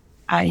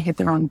 I hit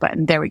the wrong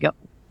button. There we go.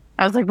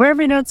 I was like, where did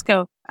my notes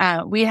go?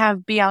 We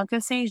have Bianca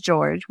St.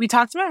 George. We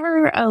talked about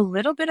her a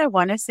little bit, I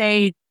want to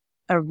say,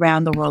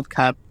 around the World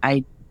Cup.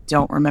 I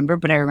don't remember,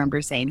 but I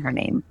remember saying her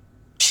name.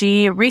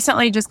 She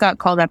recently just got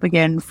called up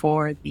again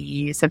for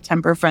the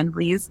September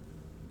friendlies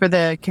for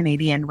the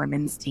Canadian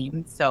women's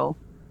team. So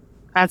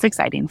that's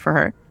exciting for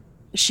her.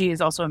 She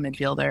is also a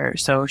midfielder,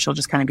 so she'll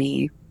just kind of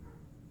be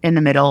in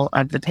the middle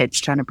of the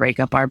pitch trying to break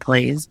up our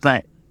plays.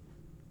 But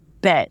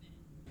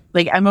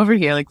I'm over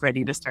here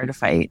ready to start a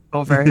fight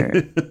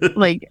over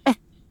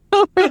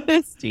over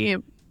this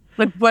team.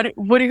 What are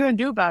you going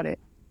to do about it?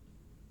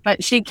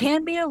 But she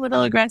can be a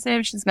little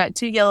aggressive. She's got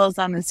 2 yellows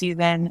on the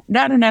season.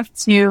 Not enough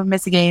to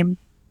miss a game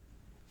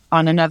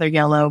on another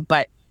yellow,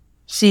 but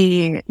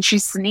she's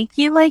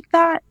sneaky like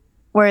that,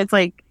 where it's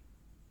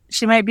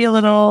she might be a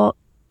little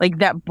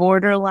that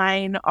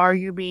borderline. Are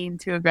you being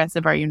too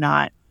aggressive? Are you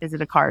not? Is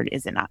it a card?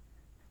 Is it not?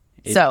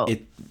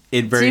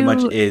 It very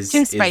much is.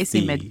 Two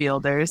spicy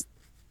midfielders.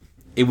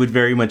 It would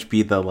very much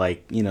be the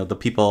the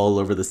people all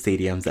over the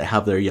stadiums that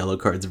have their yellow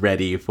cards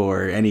ready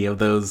for any of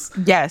those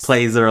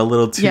plays that are a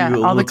little too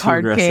all the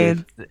card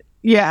aggressive. Kids.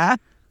 Yeah,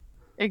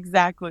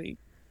 exactly.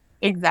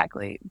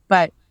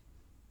 But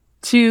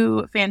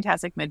 2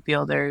 fantastic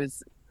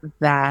midfielders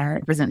that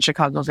represent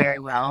Chicago very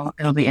well.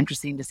 It'll be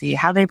interesting to see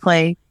how they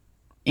play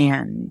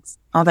and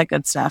all that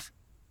good stuff.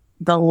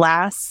 The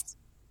last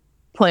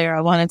player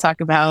I want to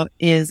talk about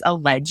is a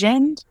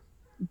legend,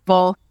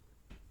 both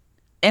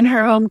in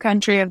her home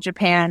country of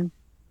Japan,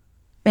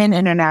 in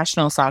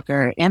international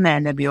soccer, and the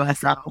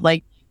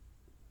NWSL.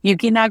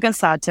 Yuki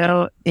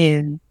Nagasato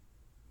is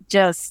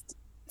just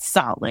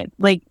solid.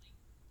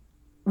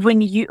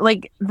 When you,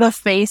 the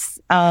face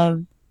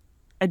of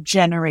a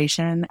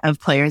generation of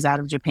players out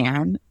of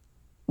Japan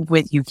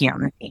with Yuki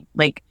on the team,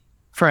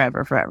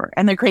 forever.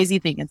 And the crazy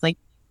thing is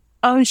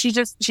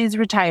she's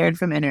retired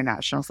from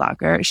international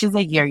soccer. She's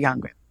a year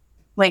younger.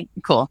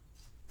 Cool.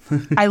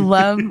 I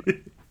love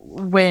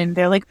when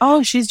they're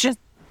she's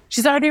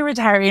already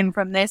retiring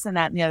from this and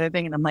that and the other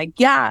thing. And I'm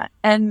yeah.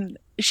 And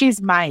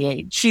she's my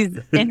age. She's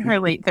in her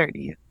late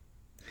 30s.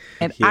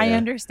 And I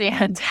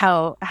understand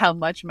how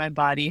much my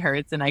body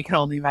hurts. And I can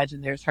only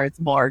imagine theirs hurts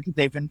more because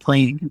they've been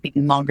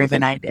competing longer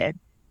than I did.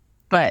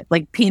 But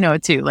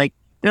Pinot too,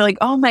 they're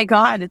oh my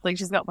God, it's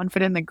she's got one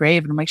foot in the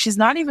grave. And I'm she's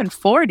not even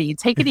 40.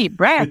 Take a deep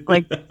breath.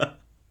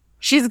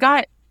 She's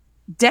got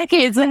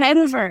decades ahead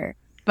of her.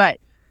 But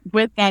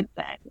with that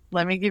said,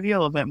 let me give you a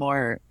little bit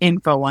more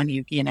info on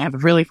Yuki, and I have a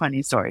really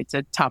funny story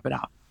to top it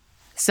off.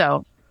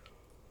 So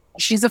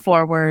she's a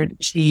forward.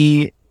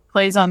 She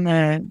plays on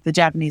the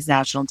Japanese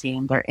national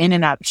team. They're in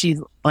and up.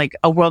 She's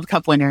a World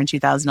Cup winner in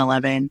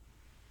 2011,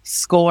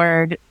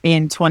 scored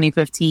in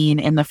 2015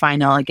 in the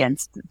final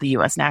against the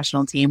U.S.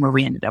 national team where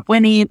we ended up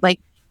winning.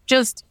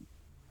 Just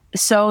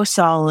so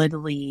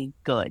solidly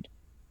good.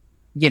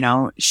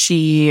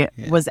 She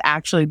was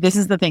actually, this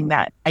is the thing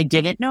that I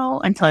didn't know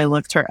until I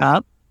looked her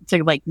up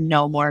to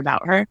know more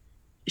about her.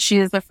 She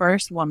is the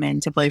first woman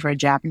to play for a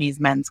Japanese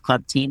men's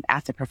club team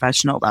at the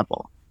professional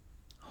level.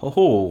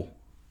 Oh.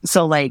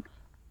 So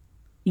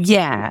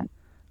yeah.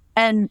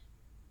 And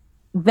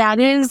that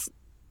is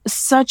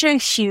such a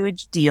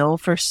huge deal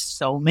for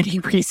so many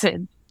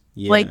reasons.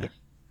 Yeah.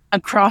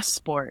 Across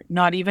sport,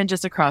 not even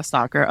just across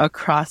soccer,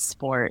 across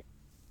sport,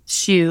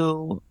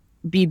 to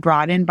be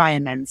brought in by a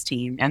men's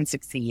team and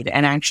succeed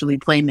and actually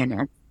play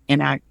minutes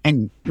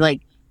and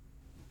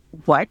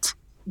what?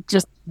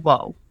 Just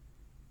whoa.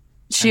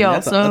 She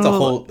that's a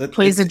whole,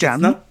 plays a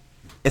drum.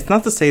 It's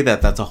not to say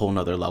that that's a whole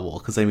nother level,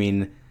 because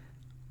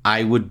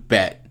I would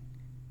bet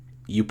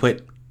you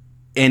put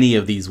any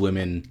of these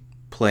women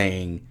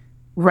playing,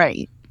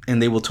 right,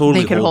 and they will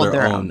totally hold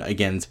their own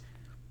against,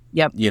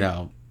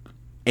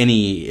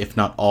 any, if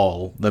not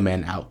all, the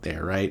men out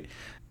there, right?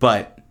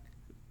 But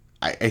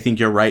I think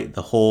you're right.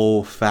 The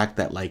whole fact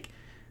that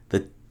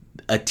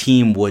a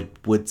team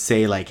would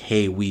say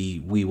hey, we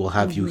will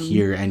have you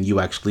here and you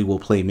actually will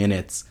play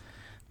minutes.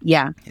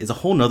 Yeah. Is a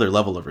whole nother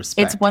level of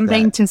respect. It's one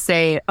thing to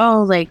say,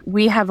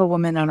 we have a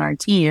woman on our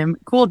team.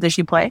 Cool. Does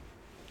she play?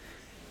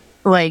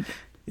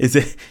 Is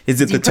it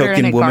the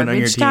token woman on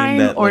your team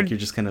that you're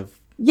just kind of...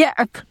 Yeah.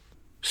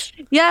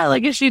 Yeah.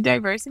 Is she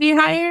diversity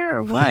hire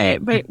or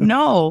what? But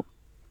no,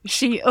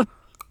 she...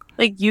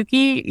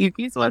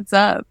 Yuki's what's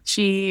up.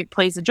 She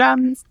plays the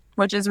drums,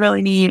 which is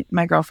really neat.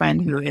 My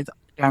girlfriend, who is a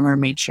drummer,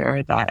 made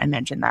sure that I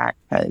mentioned that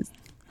because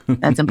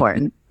that's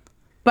important.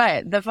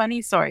 But the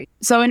funny story.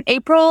 So in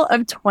April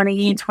of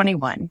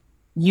 2021,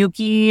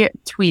 Yuki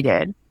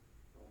tweeted,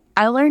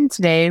 "I learned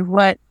today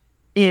what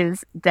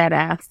is dead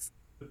ass."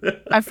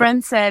 A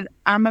friend said,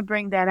 "I'm going to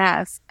bring dead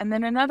ass." And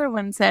then another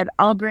one said,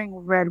 "I'll bring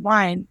red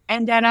wine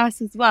and dead ass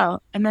as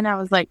well." And then I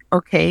was like,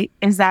 okay,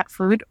 is that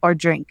food or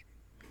drink?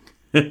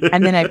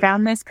 And then I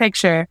found this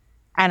picture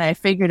And I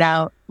figured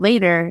out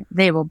later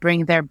they will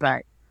bring their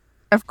butt.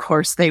 Of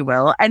course they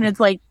will. And it's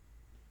like,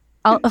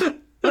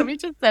 let me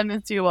just send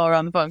this to you while we're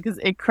on the phone because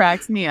it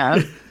cracks me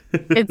up.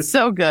 It's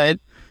so good.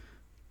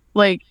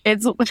 Like,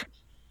 it's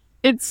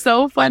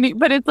so funny.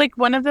 But it's like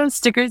one of those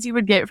stickers you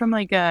would get from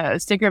like a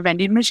sticker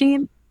vending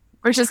machine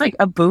where it's just like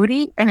a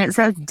booty and it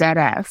says dead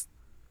ass.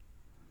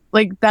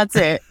 Like, that's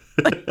it.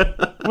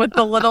 With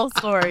the little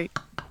story.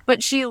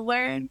 But she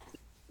learned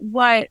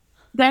what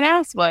that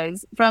ass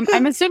was from,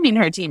 I'm assuming,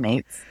 her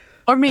teammates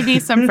or maybe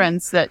some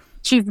friends that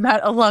she's met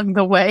along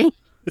the way.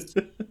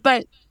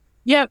 But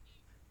yep,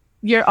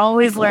 you're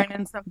always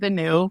learning something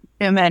new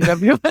in the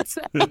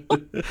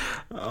NWSL.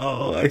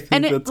 Oh, I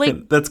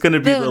think that's gonna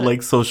be the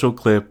like social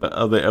clip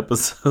of the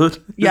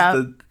episode.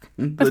 Yeah,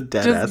 the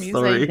dead just ass me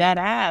story. saying dead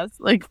ass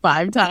like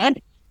 5 times.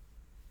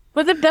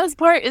 But the best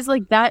part is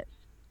like that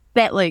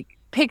like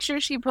picture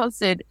she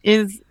posted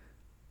is,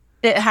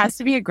 it has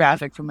to be a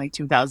graphic from like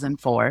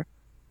 2004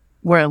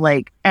 where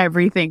like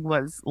everything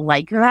was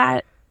like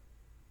that.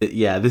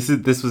 Yeah, this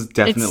was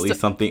definitely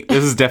something.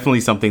 This is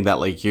definitely something that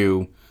like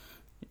you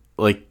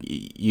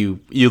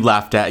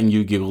laughed at and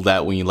you giggled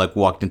at when you like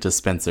walked into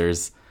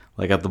Spencer's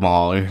like at the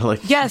mall and you're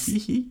like, yes,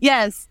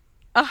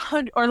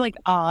 100, or like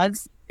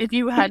Oz. If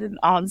you had an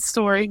Oz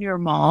store in your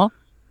mall,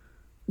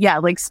 yeah,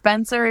 like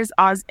Spencer's,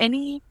 Oz,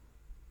 any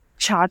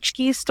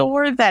tchotchke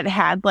store that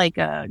had like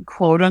a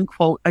quote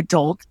unquote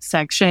adult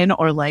section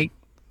or like,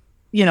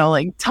 you know,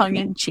 like tongue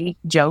in cheek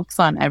jokes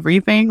on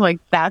everything. Like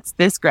that's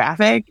this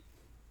graphic.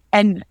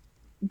 And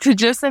to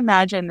just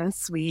imagine this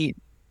sweet,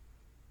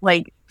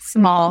 like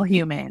small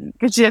human,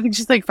 because I think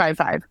she's like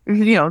 5'5".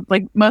 You know,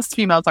 like most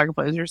female soccer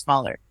players are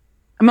smaller.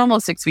 I'm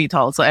almost 6 feet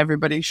tall, so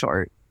everybody's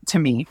short to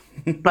me.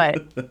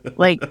 But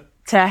like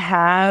to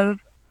have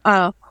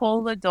a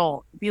whole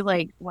adult be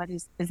like, "What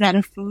is that?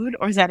 A food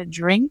or is that a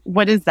drink?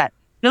 What is that?"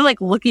 They're like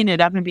looking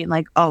it up and being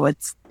like, "Oh,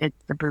 it's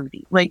the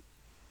booty." Like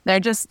they're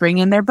just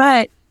bringing their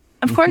butt.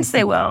 Of course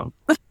they will.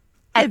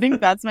 I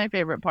think that's my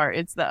favorite part.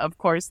 It's the "of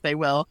course they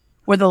will"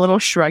 with a little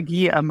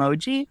shruggy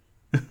emoji.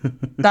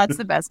 That's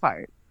the best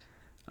part.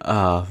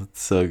 Oh,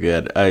 that's so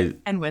good.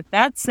 And with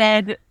that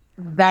said,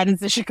 that is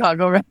the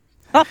Chicago Red.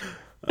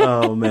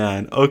 Oh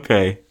man.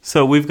 Okay.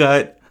 So we've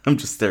got,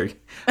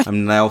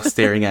 I'm now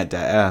staring at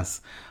that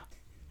ass.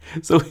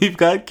 So we've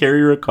got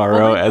Carrie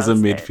Recaro as a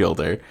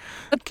midfielder.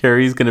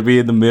 Carrie's going to be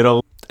in the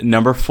middle.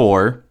 Number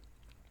 4,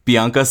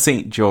 Bianca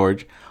St.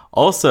 George,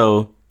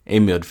 also a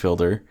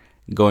midfielder,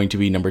 going to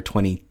be number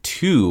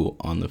 22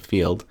 on the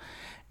field.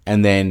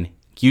 And then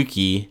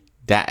Yuki,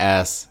 that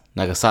ass,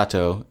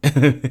 Nagasato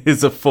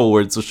is a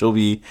forward, so she'll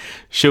be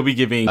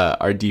giving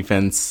our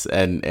defense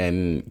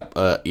and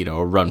a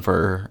run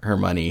for her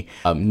money.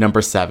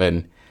 Number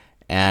 7,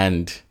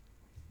 and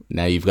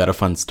now you've got a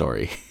fun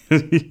story.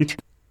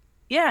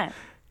 Yeah,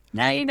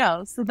 now you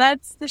know. So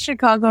that's the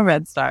Chicago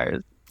Red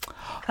Stars.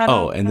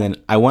 And then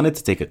I wanted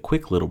to take a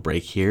quick little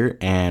break here,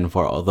 and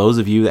for all those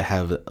of you that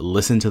have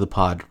listened to the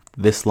pod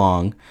this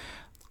long,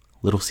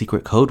 little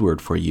secret code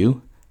word for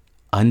you: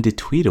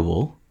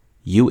 undetweetable.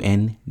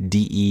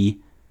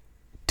 UNDE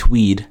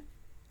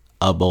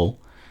tweedable.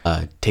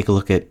 Take a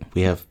look at,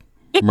 we have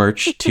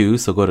merch too,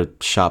 so go to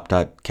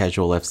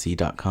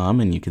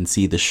shop.casualfc.com and you can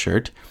see the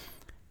shirt.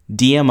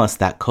 DM us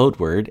that code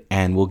word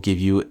and we'll give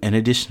you an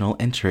additional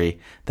entry.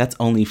 That's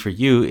only for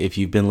you if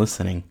you've been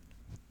listening.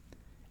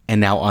 And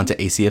now on to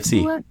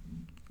ACFC. What?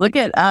 Look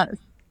at us.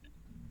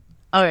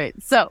 All right,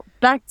 so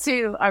back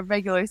to our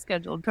regular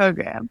scheduled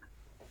program.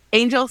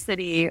 Angel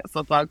City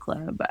Football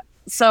Club.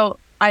 So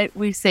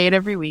we say it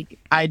every week.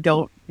 I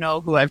don't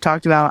know who I've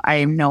talked about.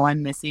 I know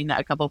I'm missing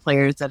a couple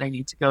players that I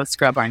need to go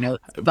scrub our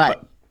notes.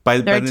 But by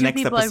there are the two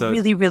next people episode, I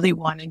really, really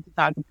wanted to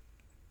talk about.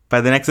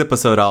 By the next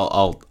episode,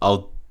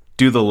 I'll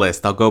do the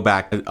list. I'll go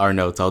back to our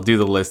notes. I'll do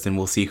the list, and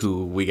we'll see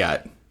who we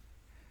got.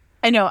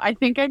 I know. I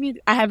think I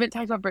haven't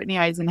talked about Brittany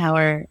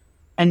Eisenhower,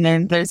 and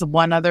then there's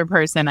one other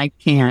person I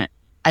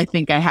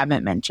think I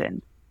haven't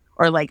mentioned,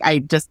 or like I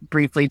just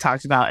briefly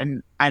talked about,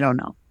 and I don't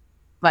know.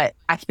 But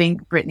I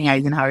think Brittany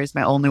Eisenhower is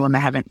my only one that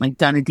I haven't like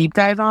done a deep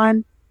dive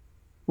on.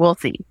 We'll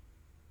see.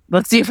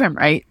 Let's see if I'm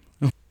right.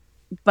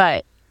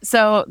 But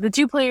so the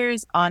two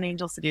players on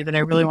Angel City that I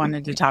really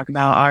wanted to talk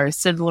about are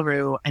Sid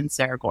LaRue and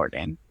Sarah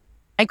Gordon.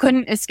 I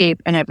couldn't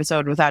escape an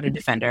episode without a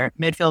defender.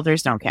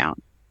 Midfielders don't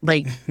count.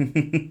 Like,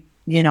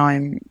 you know,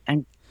 I'm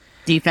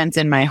defense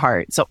in my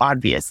heart. So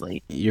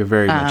obviously. You're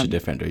very much a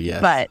defender,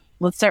 yes. But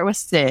let's start with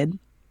Sid.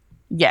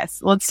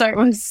 Yes, let's start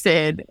with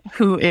Sid,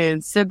 who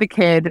is Sid the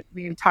Kid.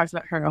 We've talked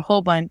about her a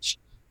whole bunch.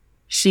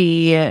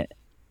 She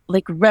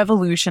like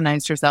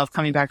revolutionized herself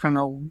coming back from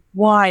a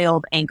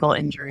wild ankle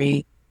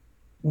injury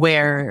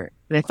where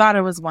they thought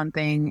it was one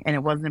thing and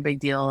it wasn't a big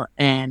deal,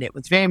 and it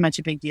was very much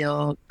a big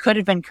deal. Could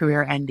have been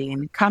career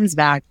ending. Comes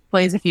back,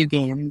 plays a few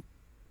games,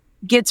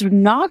 gets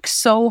knocked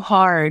so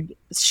hard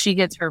she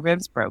gets her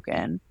ribs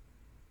broken.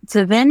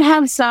 To then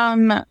have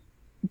some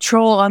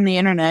troll on the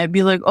internet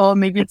be like, "Oh,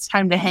 maybe it's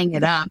time to hang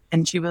it up,"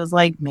 and she was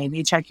like,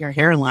 "Maybe check your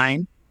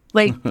hairline."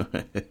 Like,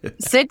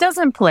 Sid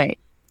doesn't play,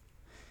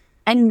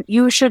 and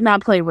you should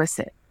not play with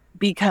Sid.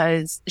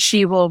 because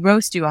she will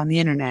roast you on the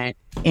internet,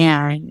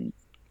 and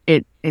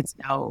it's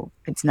no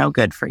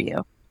good for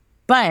you.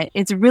 But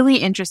it's really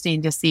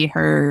interesting to see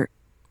her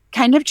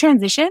kind of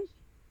transition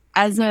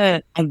as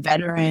a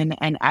veteran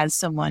and as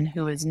someone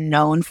who is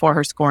known for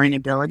her scoring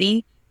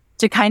ability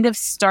to kind of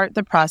start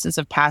the process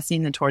of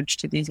passing the torch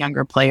to these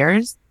younger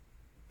players.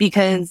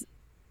 Because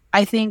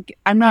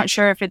I'm not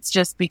sure if it's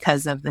just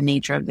because of the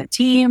nature of the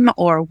team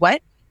or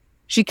what,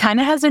 she kind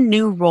of has a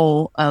new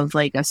role of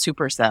like a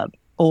super sub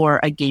or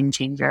a game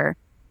changer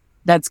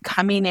that's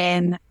coming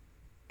in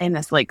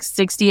this like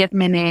 60th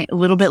minute, a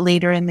little bit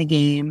later in the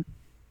game,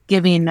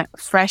 giving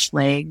fresh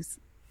legs,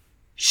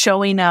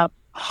 showing up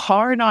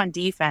hard on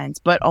defense,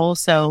 but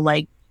also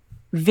like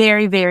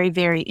very, very,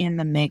 very in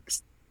the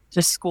mix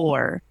to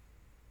score.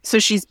 So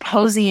she's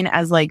posing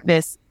as like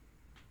this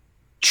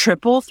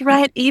triple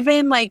threat,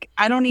 even like,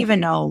 I don't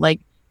even know,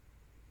 like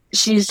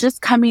she's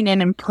just coming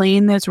in and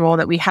playing this role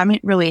that we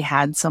haven't really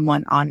had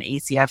someone on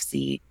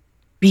ACFC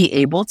be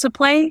able to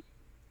play.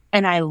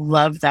 And I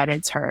love that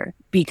it's her,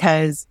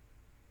 because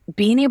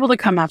being able to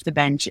come off the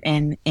bench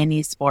in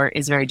any sport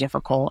is very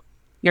difficult.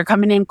 You're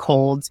coming in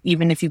cold.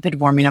 Even if you've been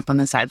warming up on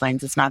the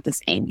sidelines, it's not the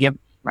same. You're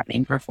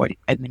running for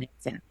 45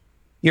 minutes and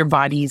your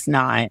body's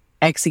not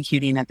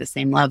executing at the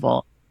same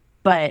level.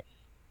 But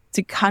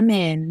to come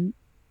in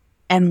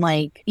and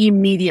like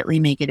immediately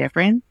make a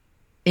difference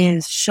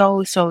is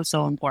so, so,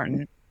 so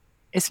important,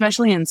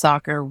 especially in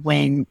soccer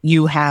when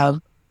you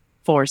have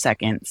 4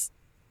 seconds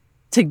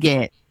to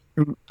get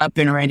up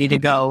and ready to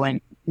go.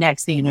 And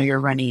next thing you know, you're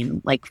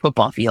running like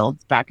football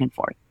fields back and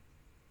forth.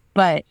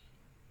 But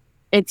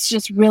it's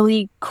just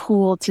really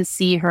cool to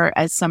see her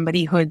as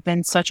somebody who had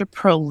been such a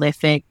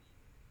prolific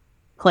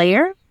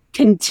player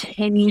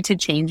continue to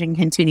change and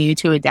continue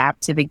to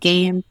adapt to the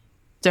game,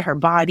 to her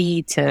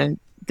body, to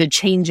the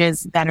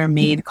changes that are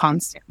made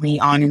constantly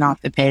on and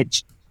off the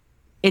pitch.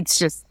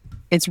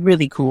 It's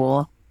really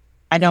cool.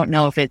 I don't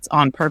know if it's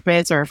on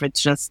purpose or if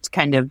it's just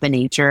kind of the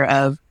nature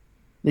of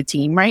the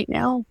team right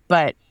now,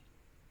 but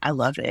I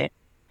love it.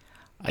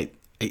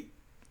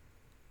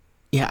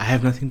 Yeah, I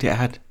have nothing to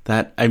add.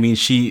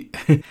 She,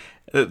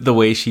 the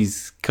way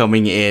she's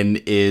coming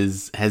in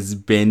has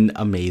been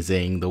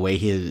amazing. The way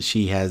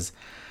she has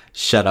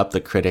shut up the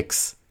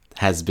critics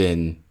has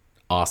been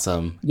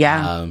awesome.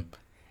 Yeah.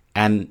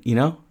 And you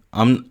know,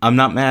 I'm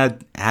not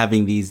mad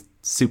having these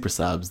super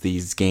subs,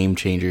 these game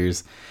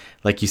changers.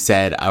 Like you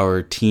said,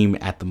 our team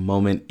at the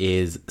moment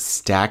is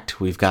stacked.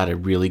 We've got a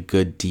really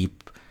good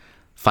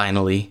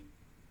finally,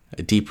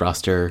 a deep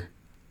roster.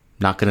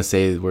 Not going to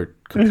say we're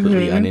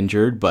completely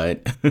uninjured,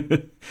 but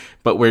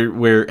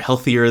we're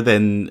healthier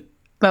than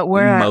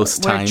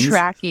most times.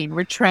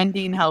 We're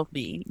trending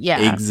healthy.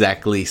 Yeah,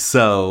 exactly.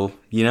 So,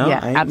 you know,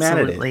 I ain't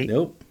absolutely. mad at it.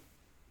 Nope.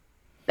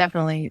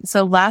 Definitely.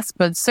 So last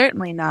but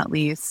certainly not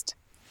least,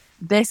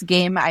 this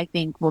game I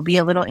think will be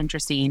a little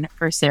interesting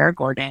for Sarah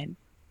Gordon.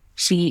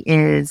 She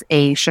is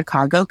a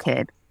Chicago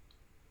kid.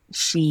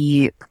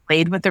 She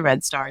played with the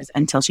Red Stars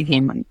until she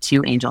came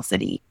to Angel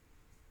City.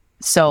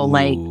 So,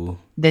 like,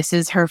 this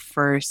is her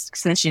first,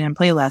 since she didn't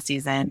play last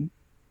season,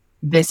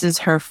 this is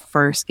her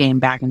first game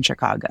back in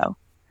Chicago.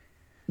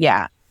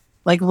 Yeah.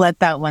 Like, let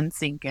that one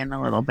sink in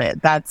a little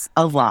bit. That's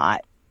a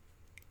lot.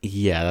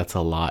 Yeah, that's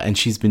a lot. And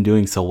she's been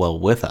doing so well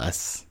with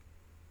us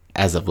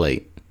as of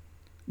late.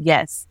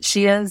 Yes,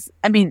 she is.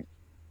 I mean,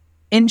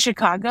 in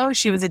Chicago,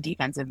 she was a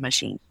defensive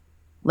machine.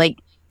 Like,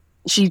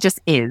 she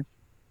just is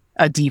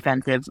a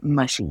defensive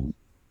machine.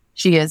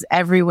 She is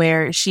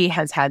everywhere. She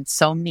has had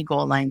so many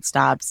goal line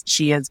stops.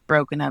 She has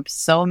broken up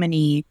so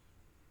many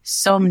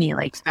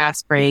like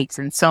fast breaks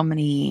and so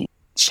many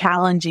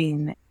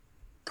challenging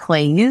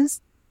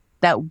plays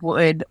that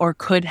would or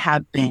could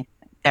have been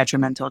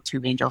detrimental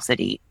to Angel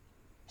City.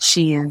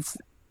 She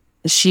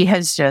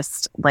has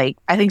just like,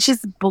 I think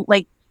she's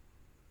like,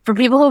 for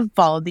people who have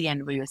followed the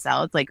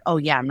NWSL, it's like, oh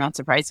yeah, I'm not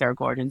surprised Sarah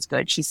Gordon's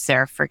good. She's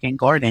Sarah freaking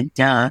Gordon,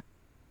 duh.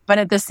 But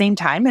at the same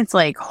time, it's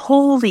like,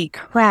 holy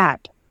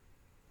crap.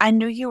 I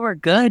knew you were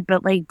good,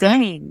 but like,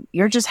 dang,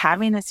 you're just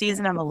having a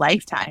season of a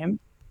lifetime.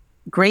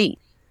 Great.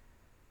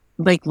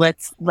 Like,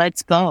 let's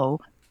go.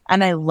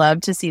 And I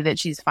love to see that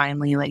she's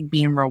finally like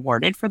being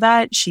rewarded for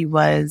that. She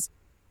was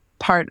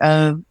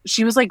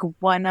like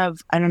one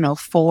of, I don't know,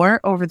 4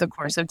 over the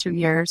course of 2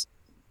 years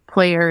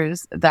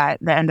players that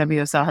the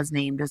NWSL has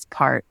named as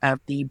part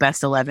of the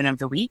best 11 of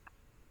the week.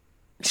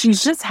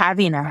 She's just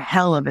having a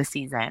hell of a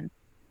season.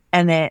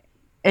 And it,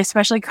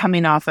 especially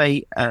coming off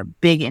a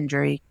big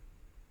injury,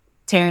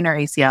 tearing her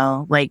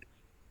ACL, like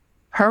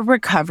her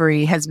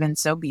recovery has been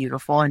so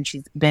beautiful, and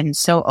she's been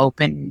so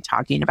open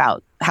talking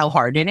about how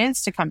hard it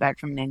is to come back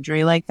from an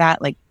injury like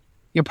that. Like,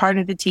 you're part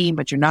of the team,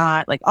 but you're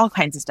not, like all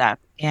kinds of stuff.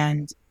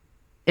 And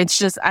it's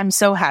just, I'm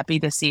so happy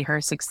to see her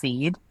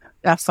succeed.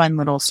 A fun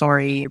little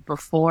story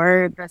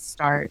before the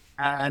start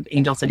of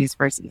Angel City's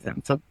first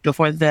season. So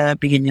before the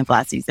beginning of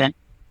last season,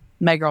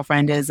 my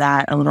girlfriend is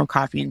at a little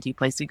coffee and tea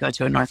place we go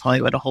to in North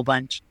Hollywood a whole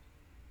bunch.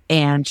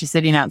 And she's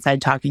sitting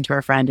outside talking to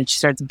her friend, and she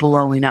starts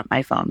blowing up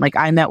my phone. Like,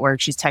 I'm at work.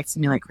 She's texting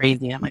me like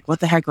crazy. I'm like, what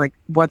the heck? Like,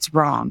 what's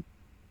wrong?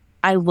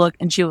 I look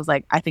and she was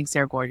like, I think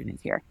Sarah Gordon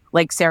is here.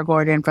 Like Sarah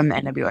Gordon from the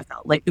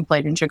NWSL, like who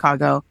played in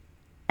Chicago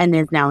and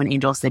is now an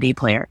Angel City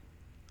player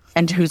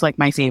and who's like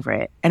my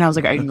favorite. And I was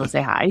like, are you going to go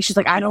say hi? She's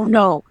like, I don't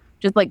know.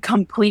 Just like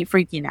complete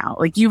freaking out.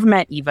 Like you've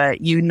met Eva,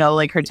 you know,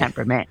 like her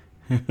temperament.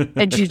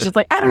 And she's just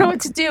like, I don't know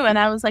what to do. And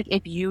I was like,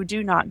 if you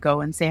do not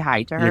go and say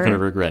hi to her, you're going to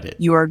regret it.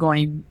 You are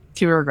going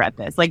to regret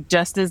this. Like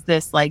just as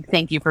this, like,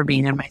 thank you for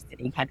being in my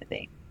city kind of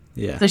thing.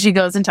 Yeah. So she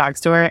goes and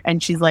talks to her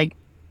and she's like,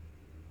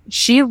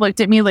 she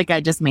looked at me like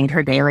I just made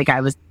her day. Like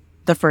I was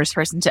the first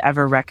person to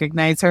ever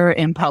recognize her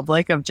in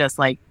public of just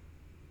like,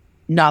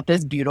 not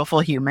this beautiful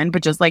human,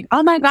 but just like,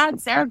 oh my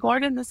God, Sarah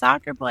Gordon, the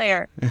soccer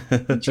player.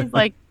 And she's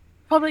like,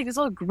 probably this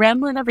little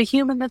gremlin of a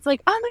human that's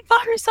like, oh my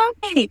God, her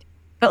soulmate.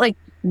 But like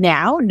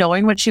now,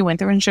 knowing what she went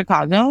through in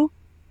Chicago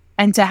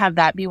and to have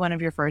that be one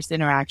of your first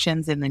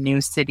interactions in the new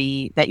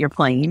city that you're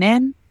playing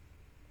in,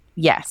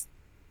 yes.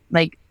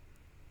 Like,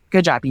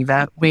 good job,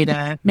 Eva. Way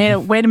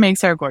to make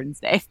Sarah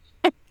Gordon's day.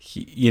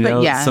 You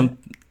know, yeah.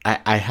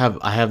 I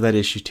have that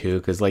issue too,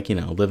 because like, you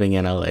know, living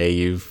in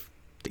LA,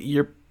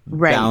 you're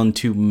right. bound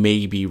to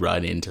maybe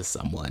run into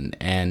someone,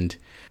 and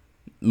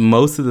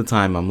most of the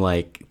time I'm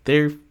like,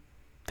 they're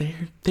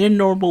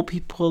normal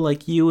people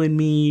like you and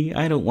me.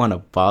 I don't want to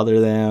bother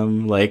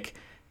them, like,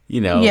 you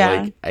know.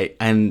 Yeah. Like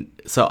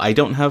so I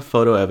don't have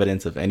photo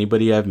evidence of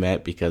anybody I've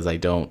met because I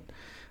don't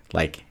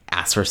like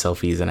ask for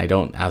selfies and I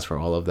don't ask for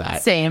all of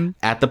that. Same.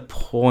 At the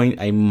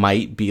point I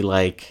might be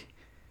like,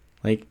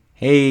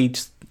 hey,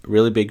 just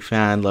really big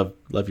fan, love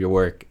your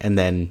work, and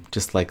then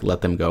just like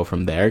let them go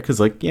from there, because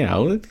like, you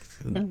know,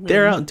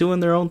 they're out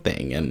doing their own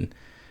thing, and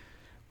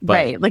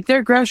right, like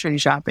they're grocery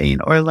shopping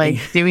or like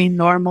doing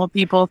normal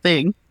people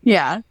thing.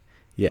 Yeah,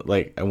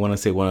 like I want to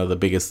say one of the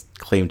biggest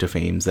claim to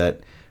fames that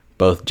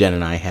both Jen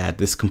and I had,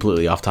 this is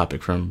completely off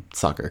topic from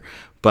soccer,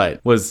 but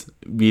was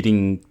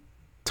meeting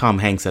Tom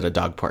Hanks at a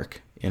dog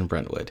park in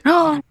Brentwood.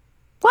 Oh,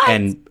 what?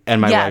 And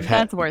my wife had,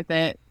 that's worth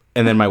it.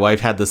 And then my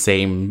wife had the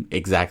same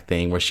exact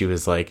thing where she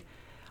was like,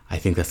 I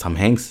think that's Tom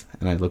Hanks.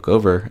 And I look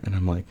over and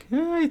I'm like,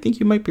 I think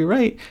you might be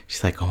right.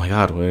 She's like, oh my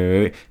God,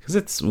 wait. Because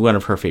it's one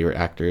of her favorite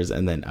actors.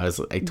 And then I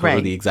told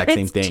her the exact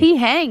same thing. T.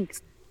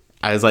 Hanks.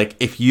 I was like,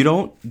 if you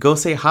don't go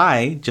say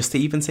hi, just to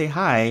even say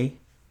hi,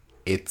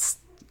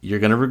 you're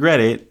going to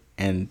regret it.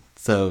 And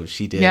so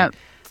she did. Yep.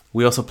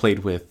 We also played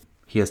with,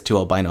 he has 2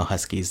 albino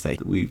huskies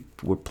that we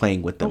were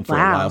playing with them for a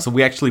while. So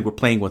we actually were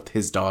playing with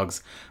his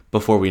dogs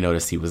before we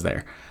noticed he was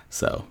there.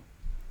 So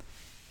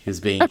he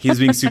was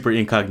being super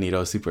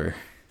incognito, super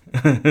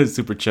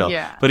chill.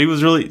 Yeah. But he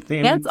was really,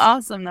 that's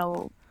awesome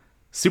though.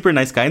 Super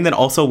nice guy. And then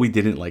also we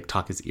didn't like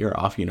talk his ear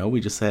off, you know. We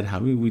just said how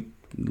we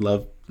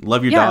love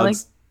your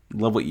dogs,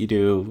 love what you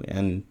do,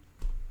 and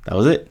that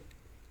was it.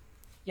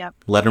 Yep.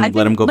 Let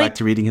him go back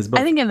to reading his book.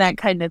 I think in that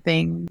kind of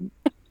thing,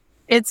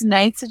 it's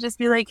nice to just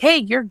be like, hey,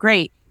 you're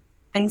great.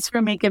 Thanks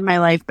for making my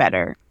life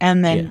better.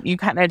 And then you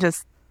kind of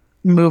just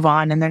move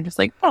on, and they're just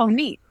like, oh,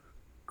 neat.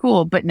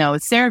 Cool. But no,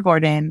 Sarah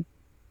Gordon,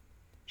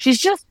 she's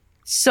just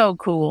so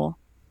cool.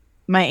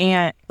 My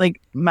aunt,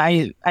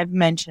 I've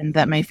mentioned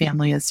that my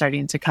family is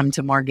starting to come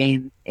to more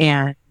games,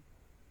 and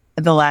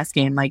the last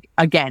game, like,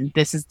 again,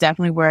 this is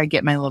definitely where I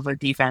get my love of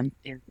defense,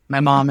 is my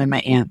mom and my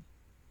aunt.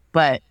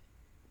 But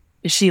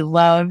she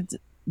loved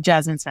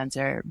Jasmine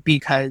Spencer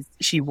because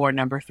she wore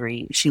number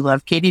 3. She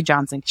loved Katie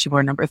Johnson. She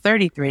wore number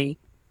 33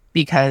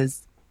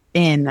 because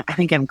I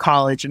think in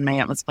college when my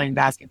aunt was playing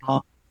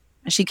basketball,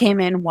 she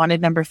came in,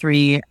 wanted number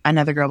 3.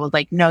 Another girl was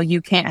like, no,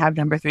 you can't have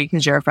number 3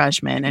 because you're a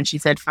freshman. And she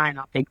said, fine,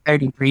 I'll take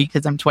 33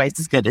 because I'm twice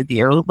as good as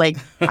you. Like,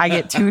 I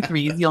get 2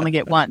 threes, you only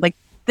get 1. Like,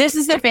 this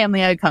is the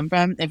family I come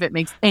from, if it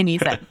makes any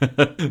sense.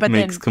 But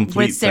then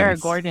with Sarah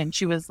Gordon,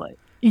 she was like,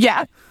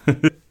 yeah.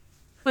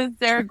 With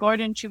Sarah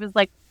Gordon, she was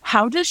like,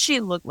 how does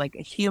she look like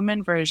a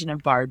human version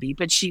of Barbie,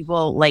 but she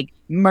will like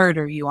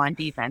murder you on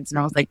defense? And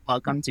I was like,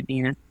 welcome to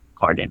being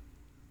Gordon.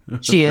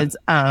 She is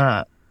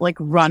like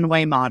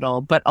runway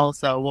model, but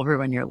also will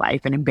ruin your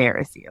life and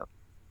embarrass you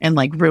and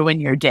like ruin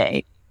your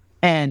day.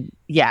 And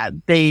yeah,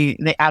 they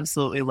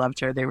absolutely loved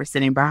her. They were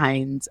sitting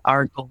behind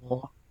our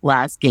goal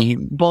last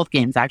game, both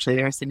games actually.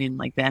 They were sitting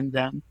like the end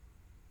zone,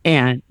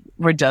 and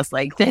we're just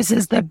like, this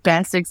is the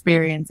best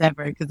experience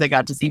ever because they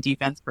got to see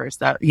defense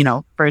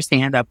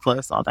firsthand, up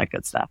close, all that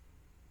good stuff.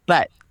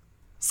 But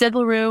Sid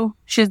LaRue,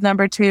 she's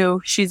number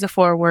 2. She's a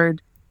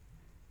forward.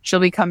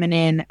 She'll be coming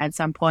in at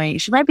some point.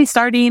 She might be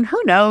starting.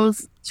 Who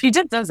knows? She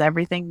just does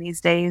everything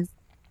these days.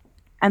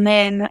 And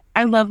then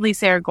our lovely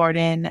Sarah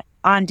Gordon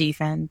on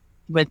defense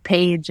with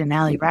Paige and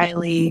Allie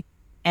Riley,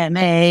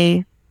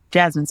 M.A.,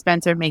 Jasmine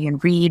Spencer, Megan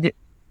Reed,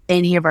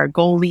 any of our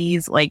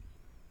goalies. Like,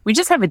 we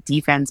just have a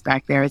defense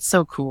back there. It's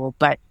so cool.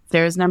 But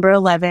there's number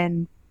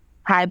 11,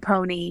 High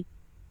Pony,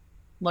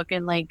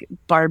 looking like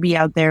Barbie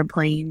out there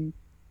playing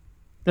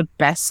the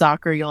best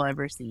soccer you'll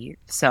ever see.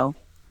 So,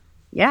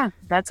 yeah,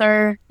 that's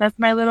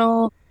my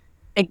little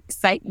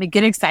excitement.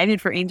 Get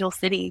excited for Angel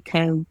City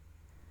because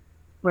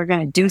we're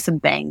gonna do some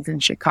things in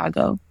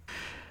Chicago.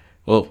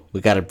 Well,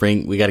 we gotta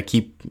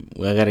keep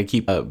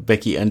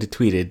Becky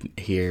undetweeted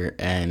here,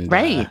 and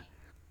right.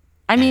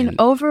 I mean,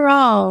 And-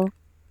 overall,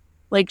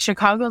 like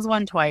Chicago's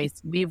won twice.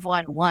 We've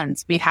won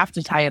once. We have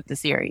to tie up the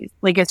series.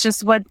 Like, it's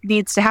just what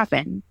needs to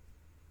happen,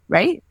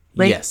 right?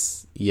 Like,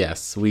 yes.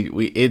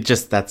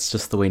 That's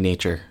just the way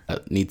nature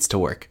needs to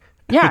work.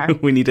 Yeah.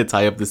 We need to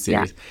tie up the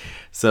series.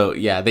 So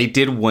yeah, they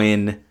did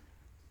win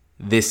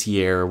this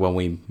year when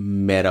we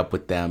met up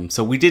with them.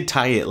 So we did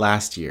tie it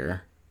last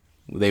year.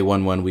 They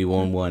won one, we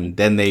won one.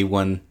 Then they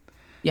won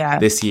Yeah.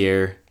 this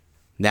year.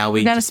 Now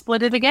We got to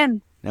split it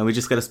again. Now we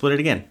just got to split it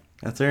again.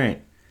 That's all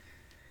right.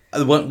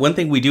 One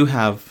thing we do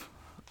have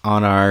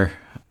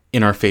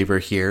in our favor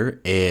here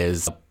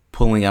is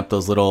pulling up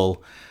those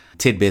little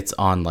tidbits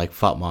on like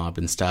FOTMob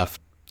and stuff.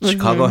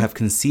 Chicago have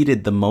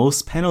conceded the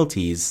most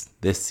penalties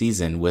this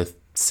season with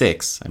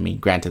 6. I mean,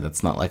 granted,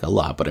 that's not like a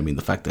lot, but I mean,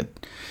 the fact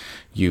that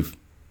you've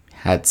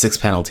had 6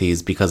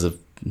 penalties because of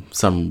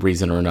some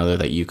reason or another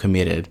that you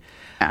committed,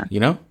 you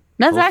know?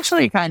 That's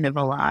actually kind of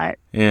a lot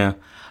Yeah.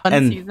 on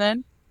And- the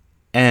season.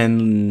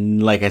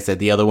 And like I said,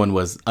 the other one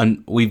was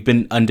we've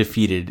been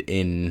undefeated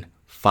in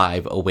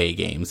 5 away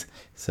games.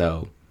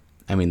 So,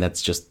 I mean, that's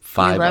just We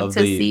 5 love of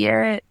to the see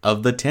it.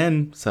 of the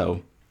 10.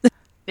 So,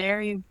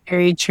 Very,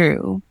 very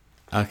true.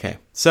 okay.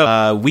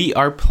 So, we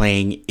are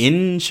playing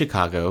in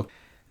Chicago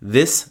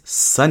this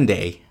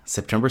Sunday,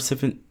 September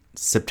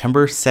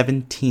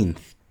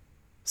 17th.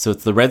 So,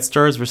 it's the Red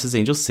Stars versus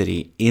Angel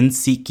City in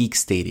SeatGeek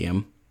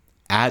Stadium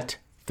at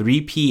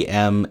 3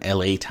 p.m.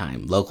 LA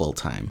time, local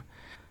time.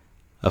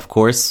 Of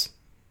course,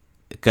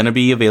 going to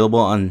be available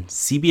on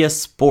CBS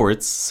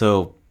Sports,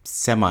 so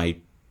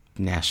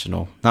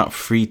semi-national, not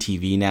free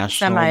TV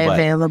national, but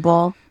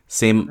Semi-available.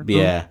 same.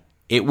 Yeah,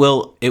 it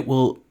will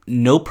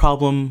no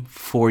problem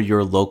for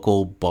your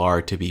local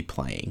bar to be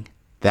playing.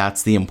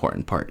 That's the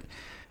important part.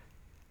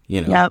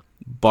 You know, Yep.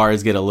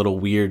 bars get a little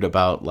weird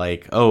about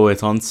like, oh,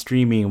 it's on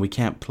streaming, we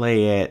can't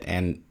play it,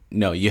 and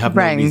no, you have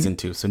no Right. reason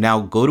to. So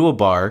now go to a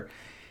bar,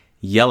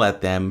 yell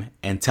at them,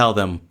 and tell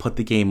them put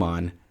the game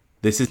on.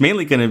 This is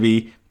mainly going to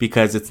be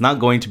because it's not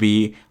going to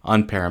be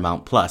on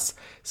Paramount Plus.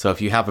 So if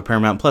you have a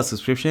Paramount Plus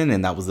subscription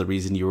and that was the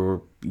reason you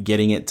were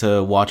getting it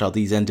to watch all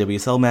these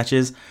NWSL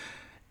matches,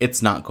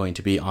 it's not going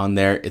to be on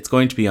there. It's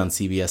going to be on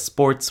CBS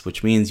Sports,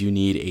 which means you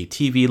need a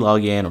TV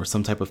login or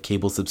some type of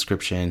cable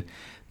subscription.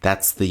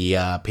 That's the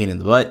pain in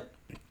the butt.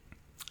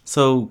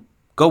 So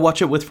go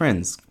watch it with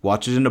friends.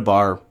 Watch it in a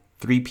bar,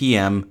 3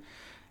 p.m.,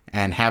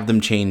 and have them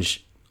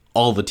change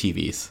all the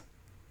TVs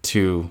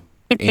to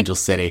Angel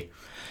City.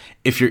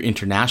 If you're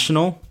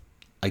international,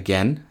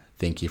 again,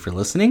 thank you for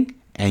listening,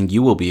 and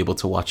you will be able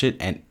to watch it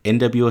at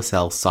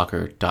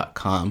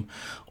nwslsoccer.com.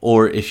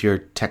 Or if you're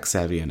tech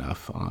savvy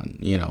enough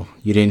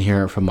you didn't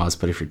hear it from us,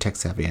 but if you're tech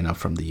savvy enough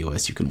from the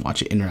US, you can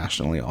watch it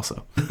internationally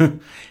also.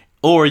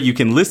 Or you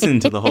can listen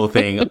to the whole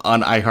thing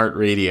on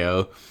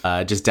iHeartRadio.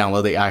 Just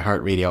download the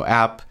iHeartRadio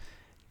app.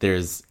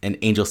 There's an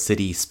Angel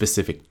City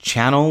specific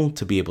channel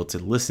to be able to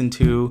listen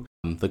to.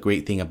 The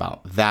great thing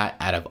about that,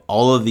 out of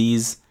all of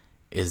these,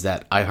 is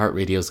that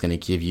iHeartRadio is going to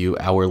give you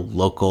our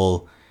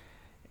local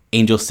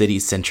Angel City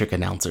centric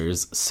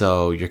announcers.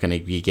 So you're going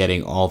to be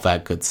getting all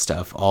that good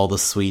stuff, all the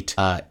sweet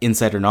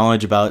insider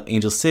knowledge about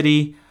Angel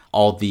City,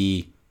 all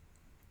the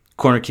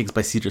corner kicks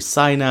by Cedar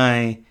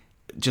Sinai,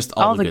 just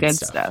all the good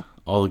stuff.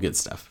 All the good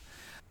stuff.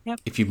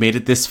 Yep. If you've made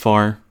it this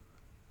far,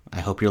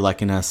 I hope you're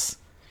liking us.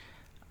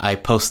 I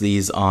post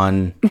these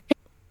on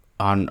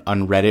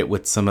Reddit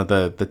with some of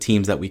the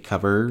teams that we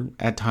cover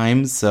at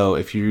times. So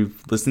if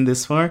you've listened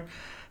this far,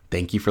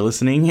 thank you for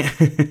listening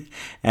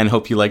and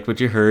hope you liked what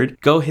you heard.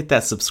 Go hit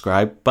that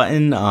subscribe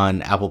button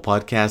on Apple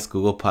Podcasts,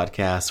 Google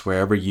Podcasts,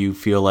 wherever you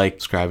feel like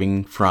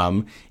subscribing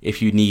from.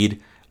 If you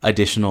need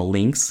additional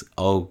links,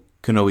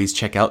 can always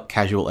check out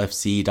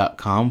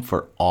casualfc.com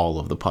for all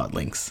of the pod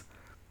links.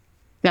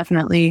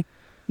 Definitely.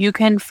 You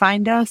can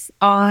find us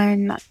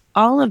on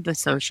all of the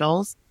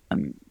socials,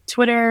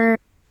 Twitter,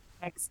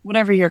 X,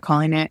 whatever you're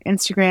calling it,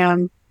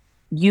 Instagram,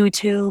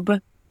 YouTube.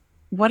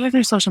 What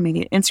other social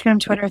media? Instagram,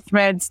 Twitter,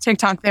 Threads,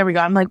 TikTok. There we go.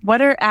 I'm like, what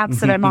are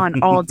apps that I'm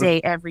on all day,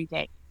 every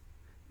day?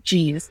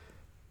 Jeez.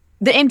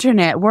 The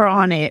internet, we're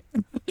on it.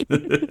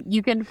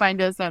 You can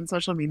find us on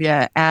social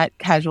media at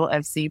Casual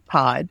FC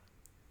Pod.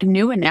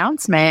 New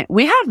announcement.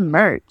 We have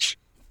merch.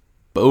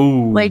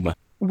 Boom. Like,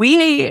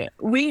 we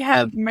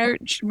have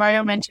merch.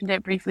 Mario mentioned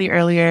it briefly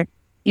earlier.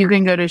 You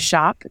can go to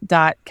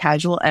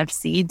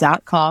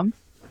shop.casualfc.com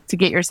to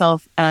get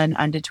yourself an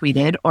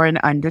undetweeted or an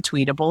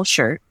undetweetable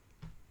shirt.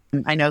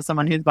 I know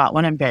someone who's bought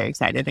one. I'm very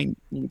excited and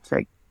need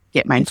to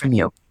get mine from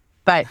you.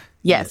 But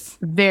yes,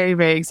 very,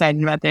 very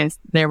excited about this.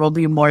 There will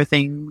be more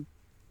things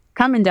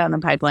coming down the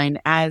pipeline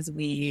as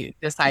we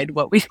decide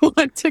what we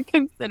want to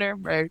consider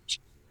merch.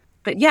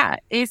 But yeah,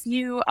 if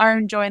you are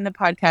enjoying the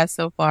podcast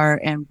so far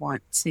and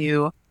want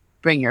to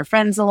bring your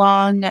friends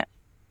along,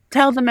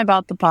 tell them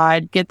about the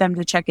pod, get them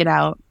to check it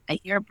out. I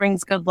hear it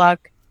brings good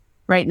luck.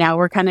 Right now,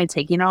 we're kind of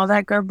taking all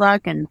that good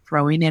luck and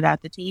throwing it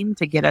at the team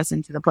to get us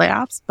into the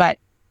playoffs. But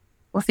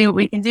we'll see what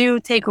we can do,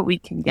 take what we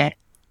can get.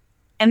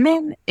 And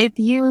then if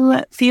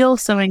you feel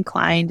so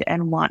inclined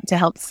and want to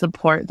help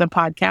support the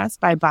podcast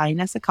by buying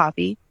us a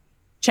coffee,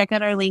 check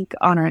out our link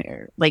on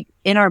our, like,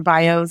 in our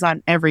bios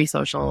on every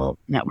social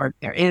network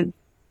there is,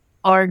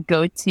 or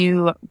go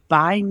to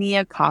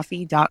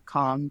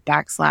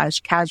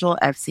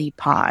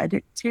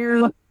buymeacoffee.com/casualfcpod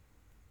to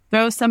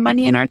throw some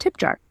money in our tip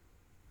jar.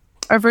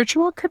 Our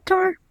virtual tip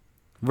jar?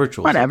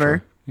 Virtual.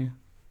 Whatever.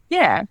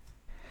 Yeah.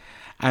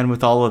 And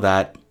with all of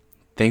that,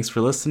 thanks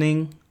for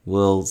listening.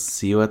 We'll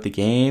see you at the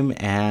game,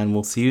 and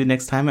we'll see you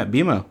next time at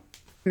BMO.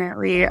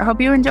 Definitely. I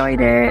hope you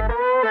enjoyed it.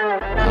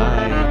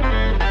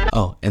 Bye.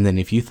 Oh, and then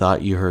if you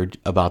thought you heard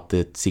about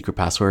the secret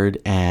password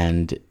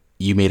and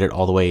you made it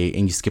all the way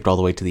and you skipped all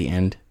the way to the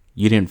end,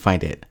 you didn't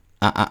find it.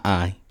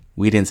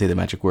 We didn't say the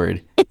magic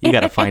word. You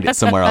got to find it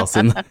somewhere else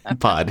in the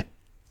pod.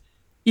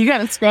 You got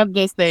to scrub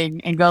this thing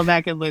and go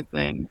back and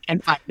listen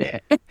and find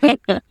it.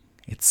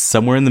 It's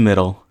somewhere in the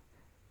middle.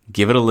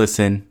 Give it a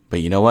listen.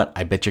 But you know what?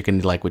 I bet you're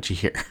going to like what you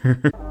hear.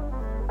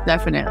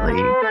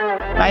 Definitely.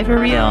 Bye for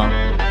real.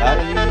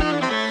 Bye.